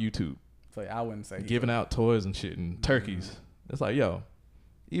on YouTube. So I wouldn't say giving out toys and shit and turkeys. It's like, yo,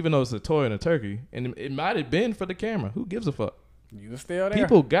 even though it's a toy and a turkey, and it might have been for the camera, who gives a fuck? You still there.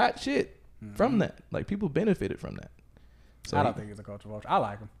 People got shit from that. Like, people benefited from that. So I don't think he's a culture vulture. I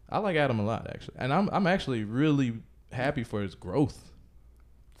like him. I like Adam a lot, actually. And I'm actually really happy for his growth.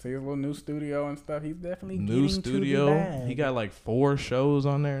 See his little new studio and stuff. He's definitely new studio. To the bag. He got like 4 shows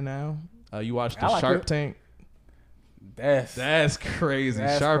on there now. You watched the Shark Tank. That's crazy.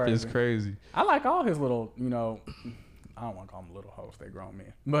 Sharp is crazy. I like all his little, I don't want to call them little hosts. They grown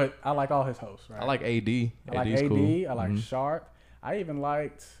men. But I like all his hosts, right? I like AD. I like AD. Cool. I like Sharp. I even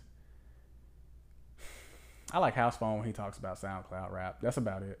liked... I like House Phone when he talks about SoundCloud rap. That's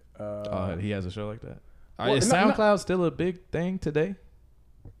about it. He has a show like that? Is SoundCloud still a big thing today?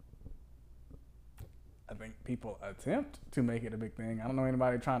 I think people attempt to make it a big thing. I don't know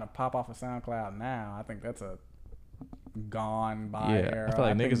anybody trying to pop off of SoundCloud now. I think that's a gone by era. I feel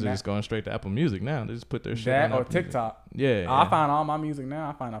like niggas are just going straight to Apple Music now. They just put their shit on or Apple TikTok. Music. Yeah, I find all my music now.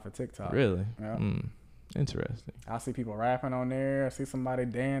 I find off of TikTok. Really? Yeah. Interesting. I see people rapping on there. I see somebody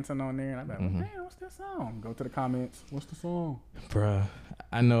dancing on there, and I'm like, damn, what's that song? Go to the comments. What's the song? Bruh,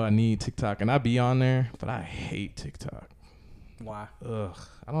 I know I need TikTok, and I be on there, but I hate TikTok. Why? Ugh,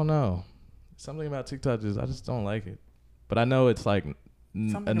 I don't know. Something about TikTok I just don't like it. But I know it's like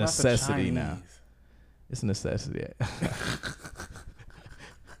a necessity now. It's a necessity.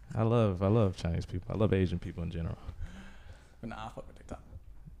 I love Chinese people. I love Asian people in general. But nah, I fuck with TikTok.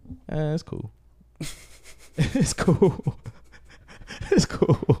 It's cool. It's cool. It's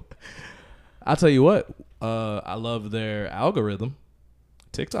cool. I'll tell you what. I love their algorithm.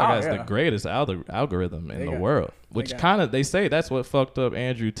 TikTok has the greatest algorithm in the world. Which kind of, they say that's what fucked up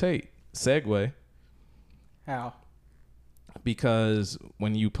Andrew Tate. Segue. How? Because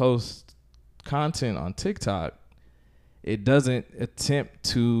when you post content on TikTok, it doesn't attempt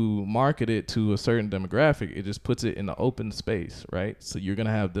to market it to a certain demographic. It just puts it in the open space, right? So you're going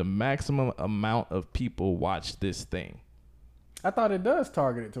to have the maximum amount of people watch this thing. I thought it does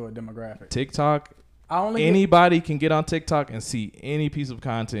target it to a demographic. TikTok, anybody can get on TikTok and see any piece of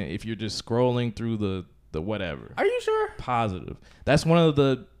content if you're just scrolling through the whatever. Are you sure? Positive. That's one of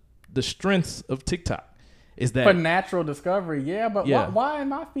the strengths of TikTok. Is that for natural discovery? Yeah, but why in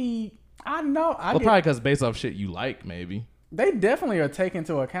my feed? I know. Probably because based off shit you like, maybe. They definitely are taking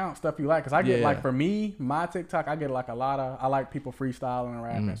into account stuff you like. Because I get like, for me, my TikTok, I get like a lot of, I like people freestyling and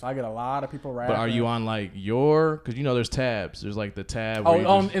rapping. So I get a lot of people rapping. But are you on like because there's tabs. There's like the tab.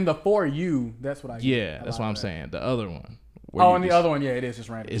 In the For You, that's what I get. Yeah, that's what I'm saying. The other one. And the other one, it is just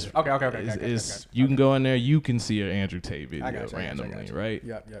random. Okay. You can go in there, you can see an Andrew Tate video randomly, right?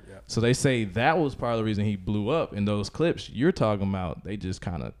 Yep. So they say that was part of the reason he blew up. In those clips you're talking about, they just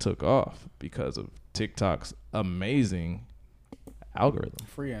kind of took off because of TikTok's amazing algorithm.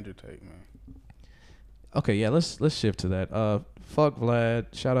 Free Andrew Tate, man. Okay, yeah, let's shift to that. Fuck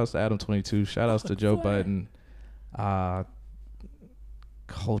Vlad. Shout outs to Adam 22. Shout outs to Joe Budden.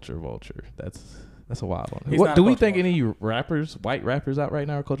 Culture vulture. That's a wild one. Do we think any rappers, white rappers out right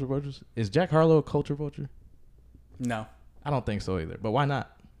now are culture vultures? Is Jack Harlow a culture vulture? No. I don't think so either. But why not?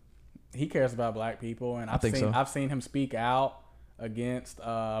 He cares about black people, and I've seen him speak out against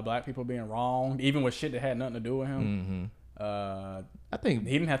black people being wronged, even with shit that had nothing to do with him. I think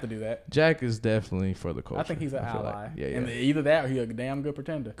he didn't have to do that. Jack is definitely for the culture. I think he's an ally. Like. Yeah. And either that or he's a damn good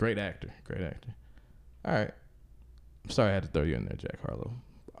pretender. Great actor. All right. I'm sorry I had to throw you in there, Jack Harlow.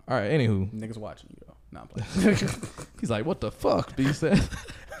 All right, anywho. Niggas watching you, though. Nah, I'm playing. He's like, what the fuck, B said.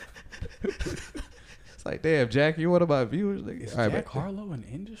 It's like, damn, Jack, you're one of my viewers. Is Jack Harlow an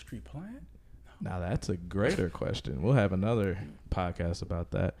industry plant? No. Now, that's a greater question. We'll have another podcast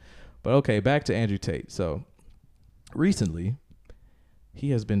about that. But, okay, back to Andrew Tate. So, recently, he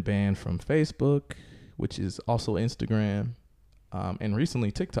has been banned from Facebook, which is also Instagram, and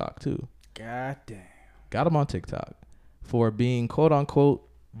recently TikTok, too. God damn. Got him on TikTok for being, quote-unquote,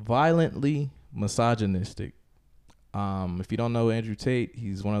 violently misogynistic. If you don't know Andrew Tate,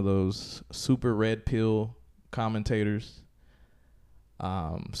 he's one of those super red pill commentators,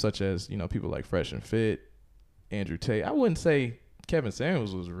 such as, people like Fresh and Fit, Andrew Tate. I wouldn't say Kevin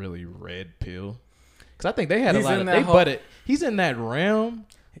Samuels was really red pill, because I think they had a lot of, they butted. He's in that realm,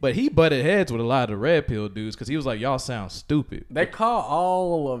 But he butted heads with a lot of the red pill dudes because he was like, y'all sound stupid. They call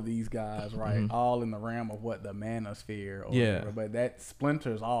all of these guys, right, all in the realm of what the manosphere or whatever, but that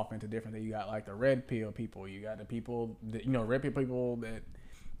splinters off into different things. You got like the red pill people. You got the people that, red pill people that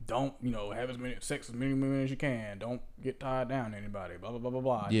don't, have as many sex as many women as you can. Don't get tied down to anybody, blah, blah, blah, blah,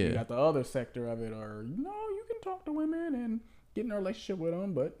 blah. Yeah. You got the other sector of it, or, you can talk to women and get in a relationship with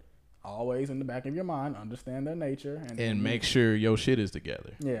them, but always in the back of your mind, understand their nature. And make sure your shit is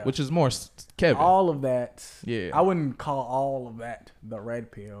together. Yeah. Which is more Kevin. All of that. Yeah. I wouldn't call all of that the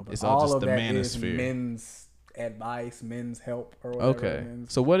red pill, but it's all just of the that manosphere. is men's advice, men's help, or whatever. Okay.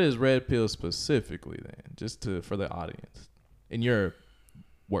 So what is red pill specifically then? Just for the audience. In your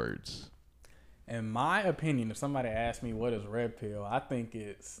words. In my opinion, if somebody asks me what is red pill, I think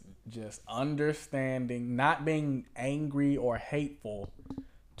it's just understanding, not being angry or hateful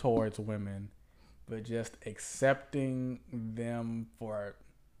towards women, but just accepting them for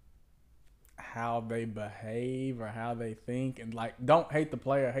how they behave or how they think, and like, don't hate the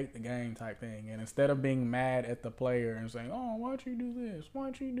player, hate the game type thing. And instead of being mad at the player and saying, oh, why'd you do this,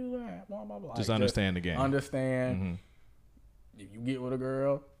 why'd you do that, blah blah blah, just understand the game. Understand. If you get with a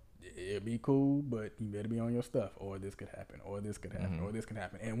girl, it'll be cool, but you better be on your stuff, or this could happen, or this could happen, or this could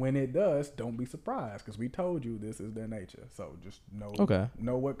happen. And when it does, don't be surprised, because we told you this is their nature. So just know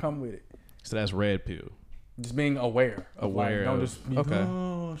what come with it. So that's red pill. Just being aware. Don't just be, okay.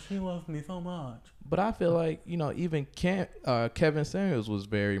 Oh, she loves me so much. But I feel like, even Kevin Samuels was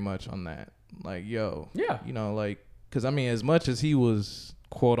very much on that. Like, yo. Yeah. Because, as much as he was,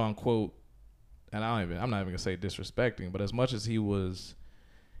 quote unquote, and I'm not even going to say disrespecting, but as much as he was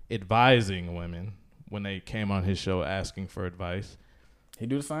advising women when they came on his show asking for advice, he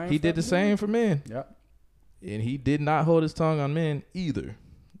did the same. He did the same for men. Yep. And he did not hold his tongue on men either.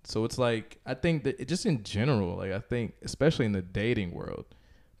 So it's like, I think that just in general, I think especially in the dating world,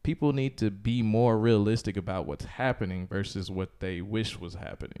 people need to be more realistic about what's happening versus what they wish was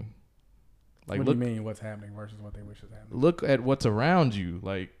happening. What do you mean what's happening versus what they wish was happening? Look at what's around you.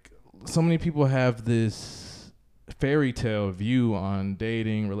 Like, so many people have this fairy tale view on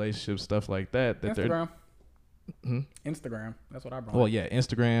dating, relationships, stuff like that. Instagram. Instagram. That's what I brought. Well, yeah,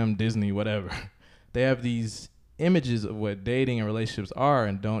 Instagram, Disney, whatever. They have these images of what dating and relationships are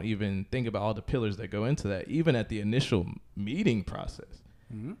and don't even think about all the pillars that go into that, even at the initial meeting process.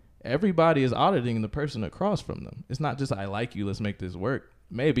 Everybody is auditing the person across from them. It's not just, I like you, let's make this work.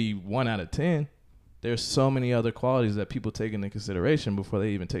 Maybe 1 out of 10. There's so many other qualities that people take into consideration before they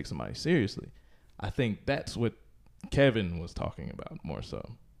even take somebody seriously. I think that's what Kevin was talking about more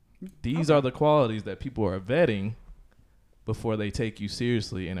so. These are the qualities that people are vetting before they take you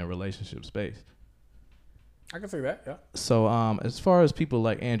seriously in a relationship space. I can see that, yeah. So as far as people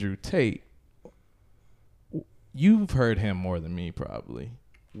like Andrew Tate, you've heard him more than me probably.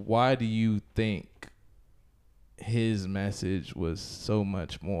 Why do you think his message was so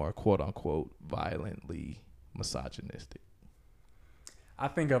much more, quote unquote, violently misogynistic? I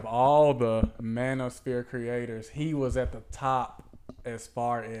think of all the manosphere creators, he was at the top as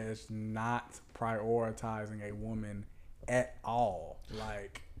far as not prioritizing a woman at all.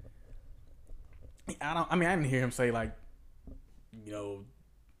 Like, I didn't hear him say, like,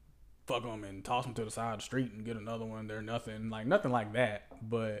 fuck them and toss them to the side of the street and get another one. They're nothing like that.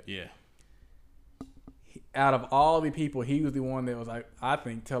 But yeah, out of all the people, he was the one that was, like, I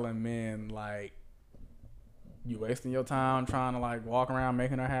think, telling men, like, you wasting your time trying to, like, walk around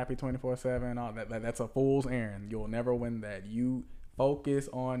making her happy 24/7. All that. That's a fool's errand. You'll never win that. You focus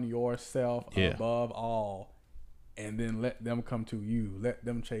on yourself above all, and then let them come to you. Let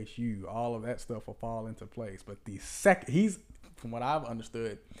them chase you. All of that stuff will fall into place. But the second from what I've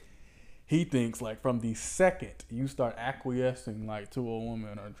understood, he thinks, like, from the second you start acquiescing, like, to a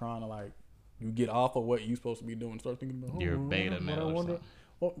woman or trying to, like, you get off of what you're supposed to be doing, start thinking about, you're beta male or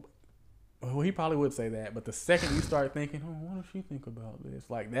something. Well, he probably would say that, but the second you start thinking, what does she think about this?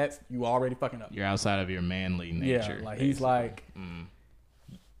 Like, that's, you already fucking up. You're outside of your manly nature. Yeah, like, basically. He's like,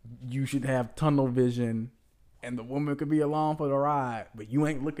 you should have tunnel vision, and the woman could be along for the ride, but you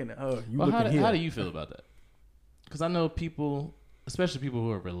ain't looking at her. You looking here. How do you feel about that? Because I know people, especially people who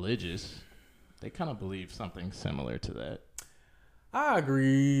are religious, they kind of believe something similar to that. I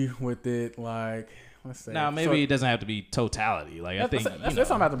agree with it. Like, let's say. Now, maybe it doesn't have to be totality. Like, I think that's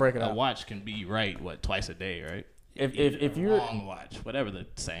something I have to break it up. A watch can be right, twice a day, right? If you're long watch, whatever the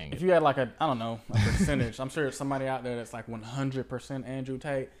saying. If you had, like, a percentage, I'm sure somebody out there that's like 100% Andrew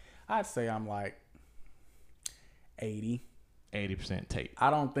Tate. I'd say I'm like 80% Tate. I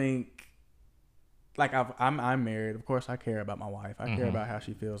don't think, like, I'm married. Of course, I care about my wife. I care about how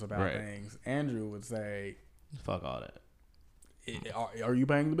she feels about things. Andrew would say, fuck all that. Are you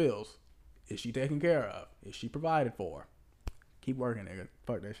paying the bills? Is she taken care of? Is she provided for? Keep working, nigga.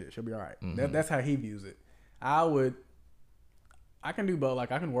 Fuck that shit. She'll be all right. Mm-hmm. That's how he views it. I can do both.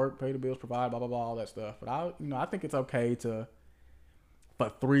 Like, I can work, pay the bills, provide, blah, blah, blah, all that stuff. But I think it's okay to,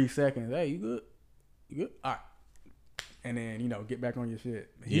 for 3 seconds, hey, you good? You good? All right. And then, get back on your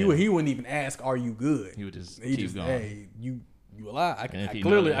shit. He wouldn't even ask, are you good? He would just keep going. Hey, you alive?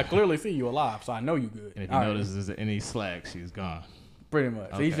 I clearly see you alive, so I know you good. And if he notices any slack, she's gone. Pretty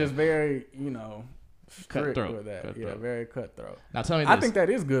much. Okay. He's just very, strict with that. Cutthroat. Yeah, very cutthroat. Now tell me this. I think that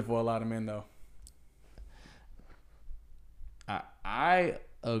is good for a lot of men, though. I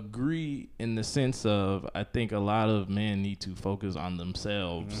agree in the sense of I think a lot of men need to focus on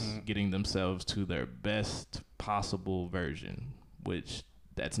themselves, getting themselves to their best possible version, which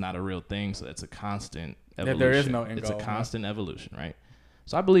that's not a real thing. So that's a constant evolution. There is no end goal. It's a constant evolution, right?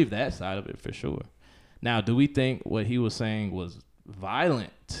 So I believe that side of it for sure. Now, do we think what he was saying was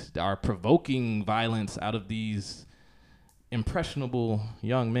violent or provoking violence out of these impressionable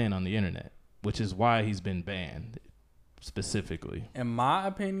young men on the internet, which is why he's been banned? Specifically, in my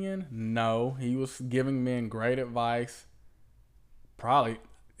opinion, no. He was giving men great advice. Probably,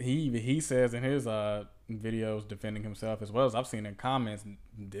 he says in his videos defending himself, as well as I've seen in comments,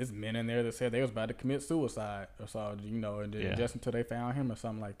 there's men in there that said they was about to commit suicide or so, just until they found him or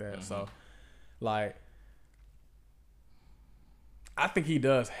something like that. So, like, I think he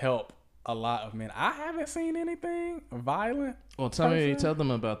does help a lot of men. I haven't seen anything violent. Well, tell them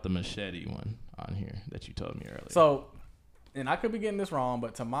about the machete one on here that you told me earlier. So, and I could be getting this wrong,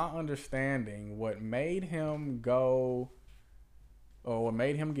 but to my understanding, what made him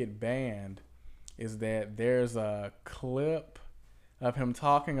get banned is that there's a clip of him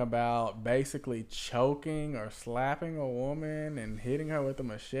talking about basically choking or slapping a woman and hitting her with a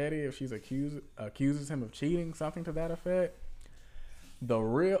machete if she's accuses him of cheating, something to that effect.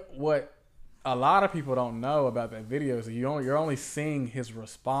 What a lot of people don't know about that video is you're only seeing his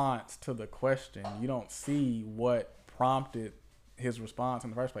response to the question. You don't see what prompted his response in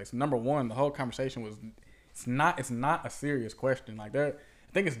the first place. Number one, the whole conversation was it's not a serious question. Like, I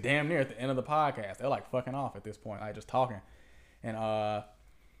think it's damn near at the end of the podcast. They're like fucking off at this point, like just talking. And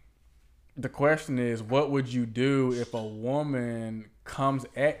the question is, what would you do if a woman comes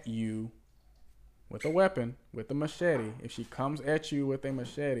at you with a weapon, with a machete? If she comes at you with a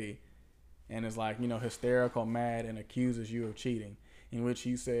machete and is like, hysterical, mad, and accuses you of cheating, in which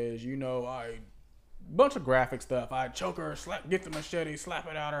he says, bunch of graphic stuff. I choke her, get the machete, slap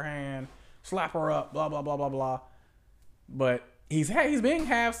it out her hand, slap her up, blah, blah, blah, blah, blah. But he's being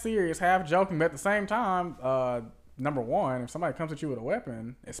half serious, half joking, but at the same time, number one, if somebody comes at you with a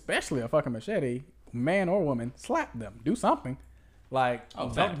weapon, especially a fucking machete, man or woman, slap them. Do something. Like,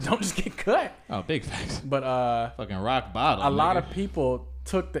 don't just get cut. Oh, big facts. But fucking rock bottom. A lot of people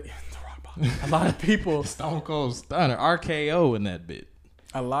took the rock bottom. A lot of people Stone Cold Stunner, RKO in that bit.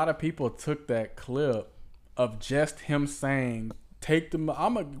 A lot of people took that clip of just him saying, I'm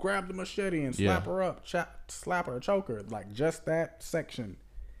gonna grab the machete and slap her up, slap her, choke her, like just that section.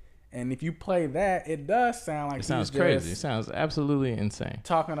 And if you play that, it does sound like it sounds crazy. It sounds absolutely insane.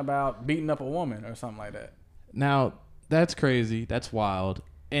 Talking about beating up a woman or something like that. Now, that's crazy. That's wild.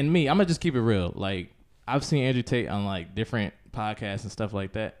 And I'm gonna just keep it real. Like, I've seen Andrew Tate on like different podcasts and stuff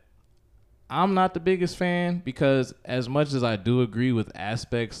like that. I'm not the biggest fan because as much as I do agree with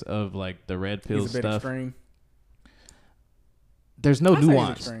aspects of like the red pill stuff, extreme. There's no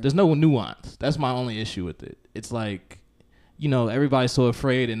nuance. There's no nuance. That's my only issue with it. It's like, everybody's so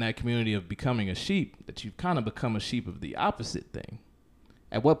afraid in that community of becoming a sheep that you've kind of become a sheep of the opposite thing.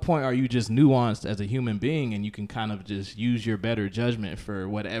 At what point are you just nuanced as a human being and you can kind of just use your better judgment for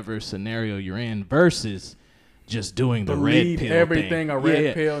whatever scenario you're in versus just doing the red pill everything thing. A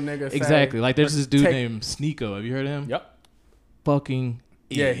red pill nigga say. Exactly. Like there's this dude named Sneeko. Have you heard of him? Yep. Fucking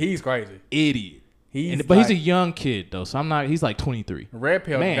idiot. Yeah, he's crazy. Idiot. But he's a young kid though, so he's like 23. Red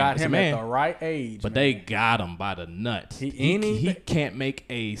pill got him at the right age. But they got him by the nuts. He can't make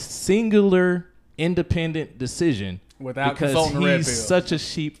a singular independent decision without because consulting the red pill. He's such a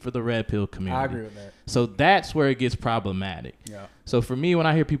sheep for the red pill community. I agree with that. So that's where it gets problematic. Yeah. So for me, when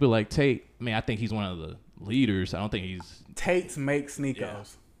I hear people like Tate, I think he's one of the leaders. I don't think he's... Tate's make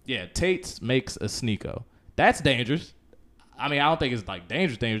Sneekos. Yeah, Tate's makes a Sneeko. That's dangerous. I don't think it's like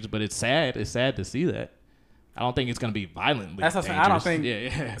dangerous, but it's sad. It's sad to see that. I don't think it's going to be violently That's what dangerous. I don't think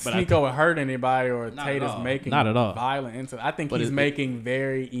Sneeko would hurt anybody or Tate is making not at all. violent into. I think he's making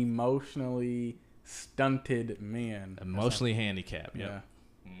very emotionally stunted men. Emotionally handicapped. Yep.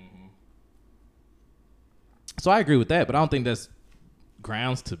 Yeah. Mm-hmm. So I agree with that, but I don't think that's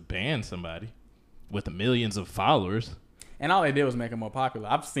grounds to ban somebody with millions of followers. And all they did was make him more popular.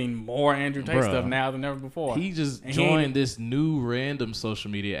 I've seen more Andrew Tate stuff now than ever before. He just joined this new random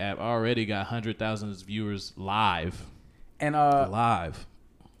social media app. Already got 100,000 viewers live. And live.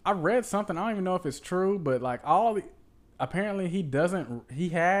 I read something. I don't even know if it's true, but like apparently he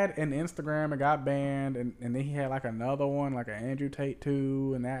had an Instagram, it got banned, and then he had like another one, like an Andrew Tate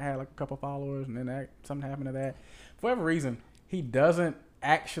 2, and that had like a couple followers, and then something happened to that. For whatever reason, he doesn't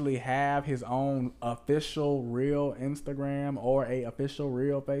actually have his own official real Instagram or a official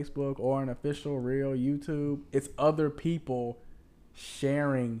real Facebook or an official real YouTube. It's other people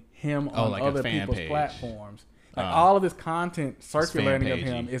sharing him on like other people's platforms. Like all of this content circulating of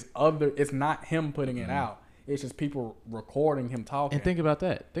him it's not him putting it out. It's just people recording him talking. And think about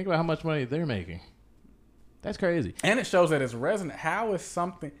that. Think about how much money they're making. That's crazy. And it shows that it's resonant. How is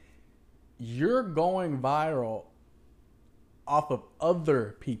something you're going viral off of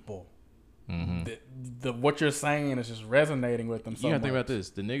other people? What you're saying is just resonating with them so much. You gotta think about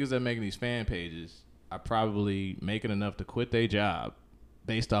this. The niggas that making these fan pages are probably making enough to quit their job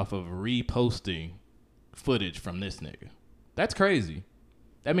based off of reposting footage from this nigga. That's crazy.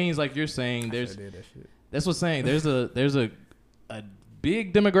 That means like you're saying that's what's saying there's a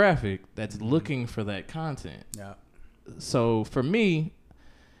big demographic that's looking for that content. Yeah. So for me,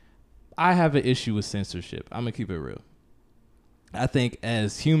 I have an issue with censorship. I'm gonna keep it real. I think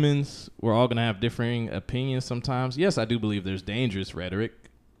as humans, we're all gonna have differing opinions sometimes. Yes, I do believe there's dangerous rhetoric.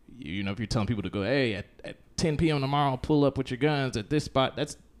 You know, if you're telling people to go, hey, at 10 p.m. tomorrow, pull up with your guns at this spot,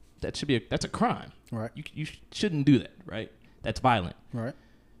 that's a crime. Right. You shouldn't do that, right? That's violent. Right.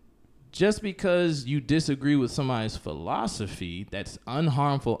 Just because you disagree with somebody's philosophy that's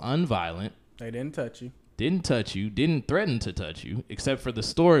unharmful, unviolent. They didn't touch you. Didn't touch you, didn't threaten to touch you, except for the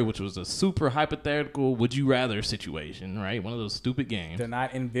story, which was a super hypothetical would you rather situation, right? One of those stupid games. They're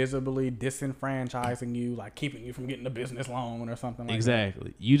not invisibly disenfranchising you, like keeping you from getting a business loan or something like that.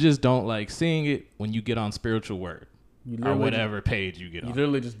 Exactly. You just don't like seeing it when you get on Spiritual Word or whatever page you get on.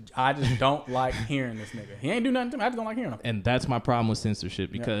 I just don't like hearing this nigga. He ain't do nothing to me. I just don't like hearing him. And that's my problem with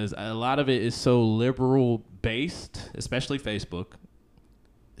censorship because a lot of it is so liberal based, especially Facebook.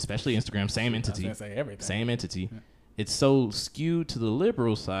 Especially Instagram, same entity. I was gonna say everything. Same entity. Yeah. It's so skewed to the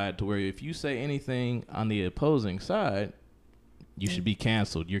liberal side to where if you say anything on the opposing side, you should be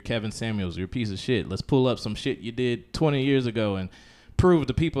canceled. You're Kevin Samuels. You're a piece of shit. Let's pull up some shit you did 20 years ago and prove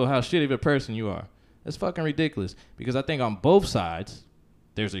to people how shitty of a person you are. That's fucking ridiculous because I think on both sides,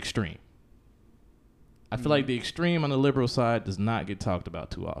 there's extreme. I feel like the extreme on the liberal side does not get talked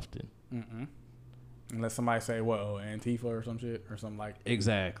about too often. Unless somebody say, well, Antifa or some shit or something like that.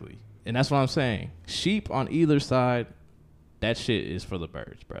 Exactly. And that's what I'm saying. Sheep on either side, that shit is for the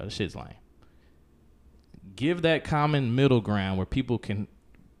birds, bro. That shit's lame. Give that common middle ground where people can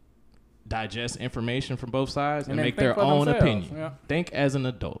digest information from both sides and make their own opinion. Yeah. Think as an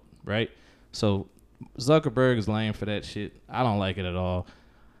adult, right? So Zuckerberg is lame for that shit. I don't like it at all.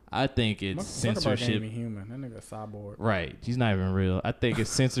 I think it's censorship. Ain't even human. That nigga a cyborg. Right. He's not even real. I think it's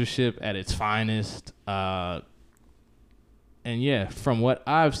censorship at its finest. And yeah, from what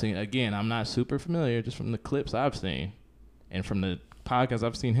I've seen, again, I'm not super familiar, just from the clips I've seen and from the podcasts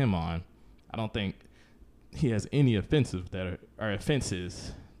I've seen him on, I don't think he has any offenses that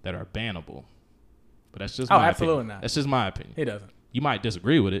are bannable. But that's just my opinion. Absolutely not. That's just my opinion. He doesn't. You might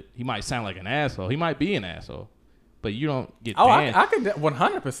disagree with it. He might sound like an asshole. He might be an asshole. But you don't get banned. I could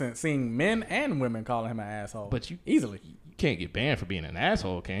 100% seeing men and women calling him an asshole. But you easily. You can't get banned for being an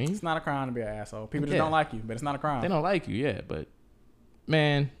asshole, can you? It's not a crime to be an asshole. People just don't like you, but it's not a crime. They don't like you, yeah. But,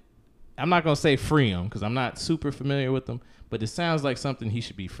 man, I'm not going to say free him because I'm not super familiar with him. But it sounds like something he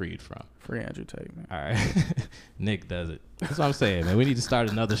should be freed from. Free Andrew Tate, man. All right. Nick does it. That's what I'm saying, man. We need to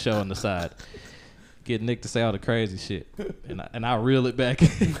start another show on the side. Get Nick to say all the crazy shit. And I'll reel it back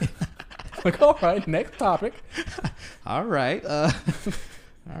in. Like, all right, next topic. All right. All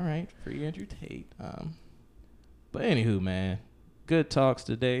right. Free Andrew Tate. But anywho, man, good talks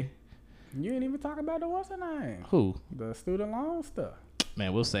today. You ain't even talk about the what's the name? Who? The student loan stuff.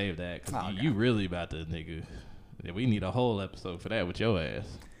 Man, we'll save that because you really about to, nigga. Yeah, we need a whole episode for that with your ass.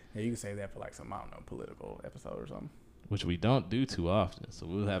 Yeah, you can save that for like some, I don't know, political episode or something. Which we don't do too often. So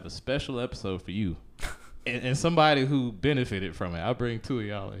we'll have a special episode for you. and somebody who benefited from it. I'll bring two of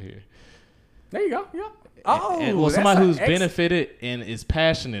y'all in here. There you go. Yeah. Well, somebody who's benefited and is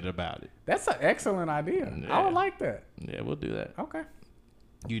passionate about it. That's an excellent idea. Yeah. I would like that. Yeah, we'll do that. Okay.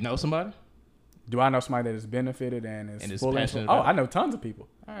 You know somebody? Do I know somebody that has benefited and is full passionate? I know tons of people.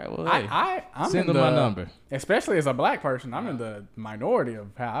 All right. Well, hey, I'm send them my number. Especially as a black person, I'm in the minority of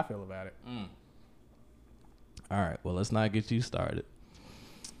how I feel about it. All right. Well, let's not get you started.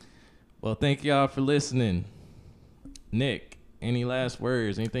 Well, thank y'all for listening. Nick, any last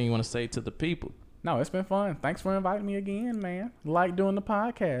words? Anything you want to say to the people? No, it's been fun. Thanks for inviting me again, man. Like doing the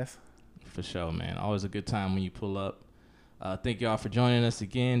podcast. For sure, man. Always a good time when you pull up. Thank y'all for joining us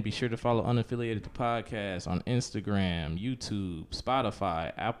again. Be sure to follow Unaffiliated the Podcast on Instagram, YouTube,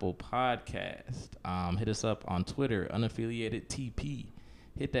 Spotify, Apple Podcast. Hit us up on Twitter, Unaffiliated TP.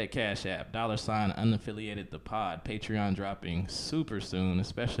 Hit that Cash App, $Unaffiliated the Pod. Patreon dropping super soon,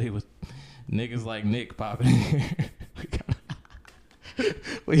 especially with niggas like Nick popping in here.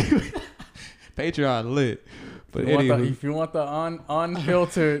 Patreon lit. But if you want the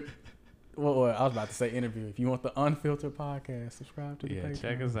unfiltered, well, I was about to say interview. If you want the unfiltered podcast, subscribe to the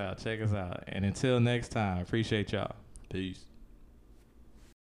Patreon. Check us out. And until next time, appreciate y'all. Peace.